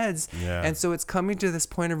our heads. And so it's coming to this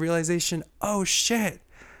point of realization, oh shit,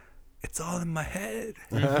 it's all in my head.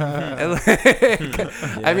 I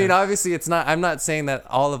mean, obviously it's not, I'm not saying that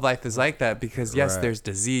all of life is like that, because yes, there's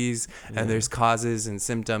disease and there's causes and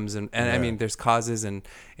symptoms and I mean, there's causes and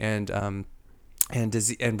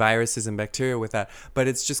disease and viruses and bacteria with that. But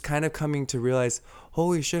it's just kind of coming to realize,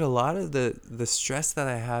 holy shit, a lot of the stress that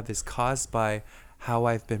I have is caused by how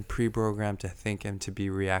I've been pre-programmed to think and to be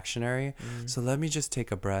reactionary. So let me just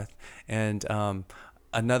take a breath. And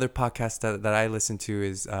another podcast that I listen to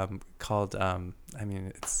is called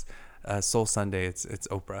it's Soul Sunday. It's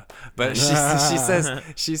Oprah, but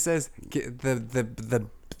she says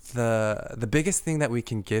the biggest thing that we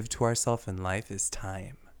can give to ourselves in life is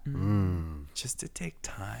time. Just to take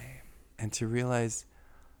time and to realize,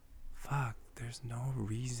 fuck, there's no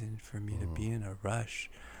reason for me to be in a rush.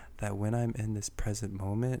 That when I'm in this present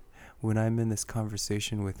moment, when I'm in this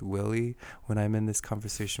conversation with Willie, when I'm in this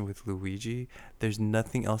conversation with Luigi, there's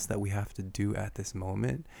nothing else that we have to do at this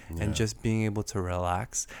moment. And just being able to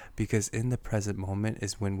relax, because in the present moment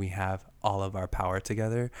is when we have all of our power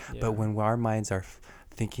together. But when our minds are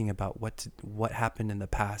thinking about what happened in the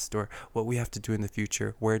past or what we have to do in the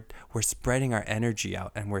future, we're spreading our energy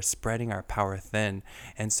out and we're spreading our power thin.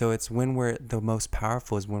 And so it's when we're the most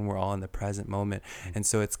powerful is when we're all in the present moment. And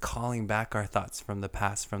so it's calling back our thoughts from the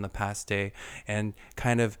past day. And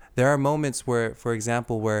kind of there are moments where, for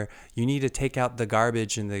example, where you need to take out the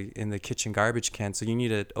garbage in the kitchen garbage can. So you need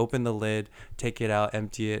to open the lid, take it out,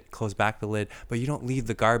 empty it, close back the lid, but you don't leave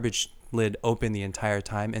the garbage lid open the entire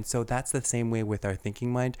time. And so that's the same way with our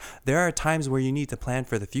thinking mind. There are times where you need to plan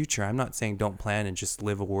for the future. I'm not saying don't plan and just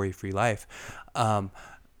live a worry-free life,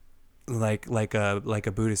 like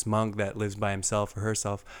a Buddhist monk that lives by himself or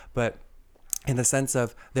herself. But in the sense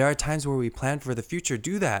of, there are times where we plan for the future.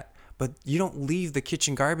 Do that, but you don't leave the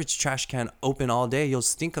kitchen garbage trash can open all day. You'll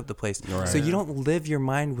stink up the place. So you don't live your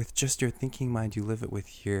mind with just your thinking mind. You live it with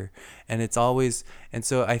here. And it's always, and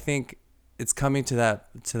so I think it's coming to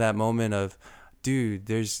that moment of, dude,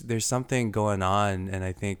 there's something going on. And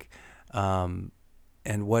I think, and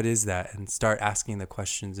what is that? And start asking the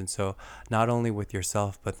questions. And so not only with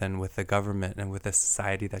yourself, but then with the government and with the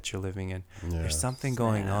society that you're living in, there's something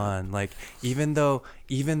going on. Like, even though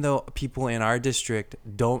people in our district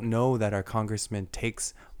don't know that our congressman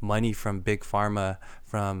takes money from big pharma,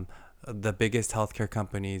 from the biggest healthcare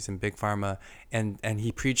companies and big pharma, and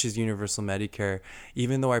he preaches universal Medicare,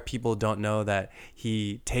 even though our people don't know that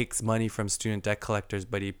he takes money from student debt collectors,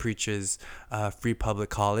 but he preaches free public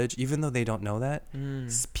college, even though they don't know that,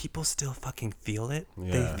 people still fucking feel it.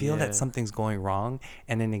 They feel that something's going wrong.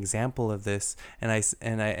 And an example of this, and I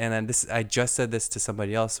just said this to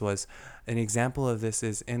somebody else, was an example of this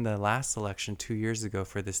is in the last election 2 years ago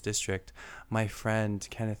for this district. My friend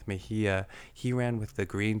Kenneth Mejia, he ran with the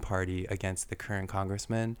Green Party against the current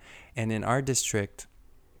congressman, and in our district,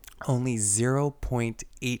 only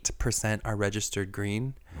 0.8% are registered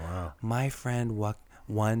green. Wow. My friend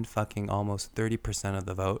won fucking almost 30% of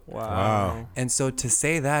the vote. Wow. And so to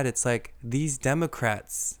say that, it's like these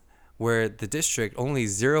Democrats, where the district only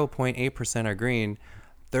 0.8% are green,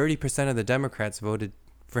 30% of the Democrats voted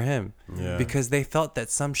for him because they felt that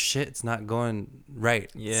some shit's not going right.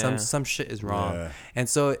 Some shit is wrong. And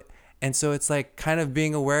so it's like kind of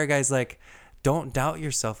being aware, guys, like, don't doubt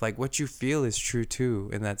yourself. Like, what you feel is true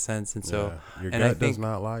too, in that sense. And so your gut does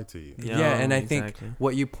not lie to you. And I think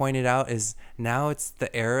what you pointed out is now it's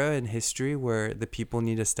the era in history where the people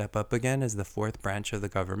need to step up again as the fourth branch of the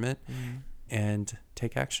government and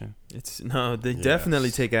take action.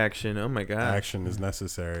 Definitely take action. Oh my God. Action is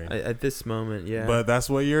necessary. At this moment, But that's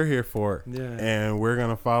what you're here for. And we're going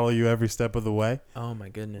to follow you every step of the way. Oh my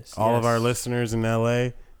goodness. All of our listeners in LA,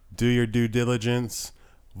 do your due diligence.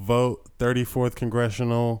 Vote 34th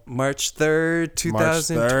Congressional. March 3rd,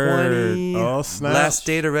 2020. Oh, snap. Last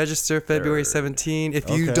day to register, February 17. If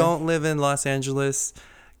you don't live in Los Angeles,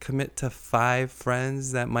 commit to 5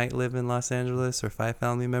 friends that might live in Los Angeles or 5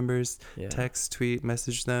 family members. Text, tweet,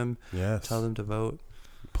 message them. Tell them to vote.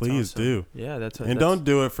 Please do. Yeah, and don't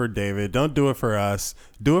do it for David. Don't do it for us.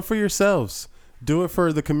 Do it for yourselves. Do it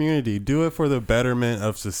for the community. Do it for the betterment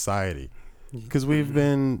of society. Because we've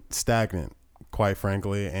been stagnant, quite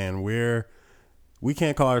frankly, and we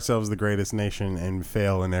can't call ourselves the greatest nation and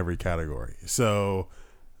fail in every category. So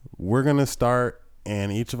we're gonna start,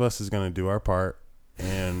 and each of us is gonna do our part,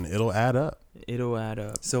 and it'll add up. It'll add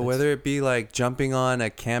up. So whether it be like jumping on a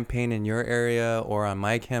campaign in your area or on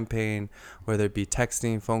my campaign, whether it be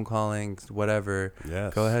texting, phone calling, whatever,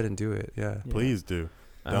 go ahead and do it. Yeah. Please do.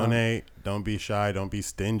 Donate. Don't be shy. Don't be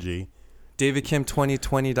stingy.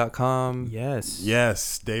 DavidKim2020.com. Yes.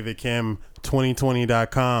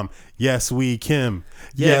 DavidKim2020.com. Yes, we Kim.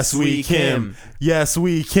 Yes, we Kim. Yes,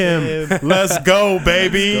 we Kim. Let's go,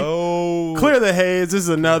 baby. Let's go. Clear the haze. This is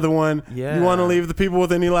another one. Yeah. You want to leave the people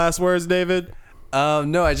with any last words, David?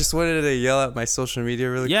 No, I just wanted to yell out my social media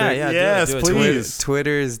really quick. Yeah, yes, please.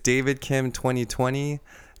 Twitter is DavidKim2020.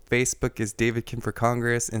 Facebook is David Kim for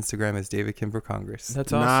Congress. Instagram is David Kim for Congress.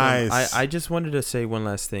 That's awesome. Nice. I just wanted to say one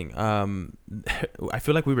last thing. I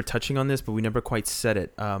feel like we were touching on this, but we never quite said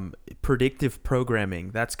it. Predictive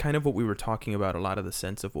programming. That's kind of what we were talking about, a lot of the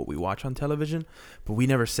sense of what we watch on television, but we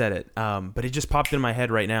never said it. But it just popped in my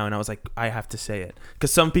head right now, and I was like, I have to say it.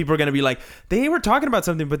 Because some people are going to be like, they were talking about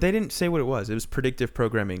something, but they didn't say what it was. It was predictive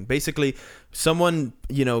programming. Basically, someone,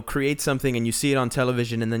 creates something, and you see it on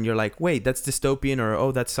television, and then you're like, wait, that's dystopian, or,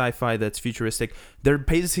 oh, that's sci-fi, that's futuristic. They're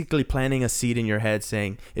basically planting a seed in your head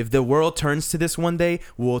saying, if the world turns to this one day,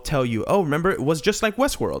 we'll tell you, oh, remember, it was just like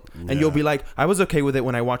Westworld. And you'll be like, I was okay with it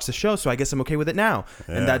when I watched the show, so I guess I'm okay with it now.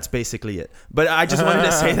 Yeah. And that's basically it. But I just wanted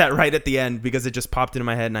to say that right at the end because it just popped into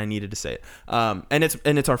my head and I needed to say it. And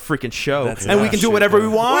it's our freaking show. We can do whatever we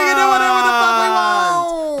want. We can do whatever the fuck we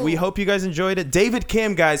want. We hope you guys enjoyed it. David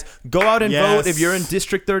Kim, guys, go out and vote. If you're in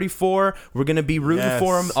District 34, we're going to be rooting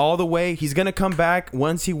for him all the way. He's going to come back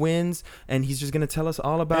once he wins, and he's just going to tell us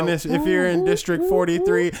all about it. And if you're in District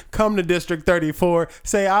 43, come to District 34.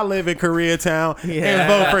 Say, I live in Koreatown, and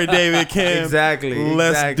vote for David Kim. Exactly.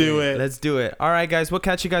 Let's do it. Let's do it. All right, guys. We'll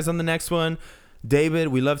catch you guys on the next one. David,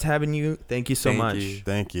 we loved having you. Thank you so much.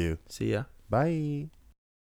 Thank you. See ya. Bye.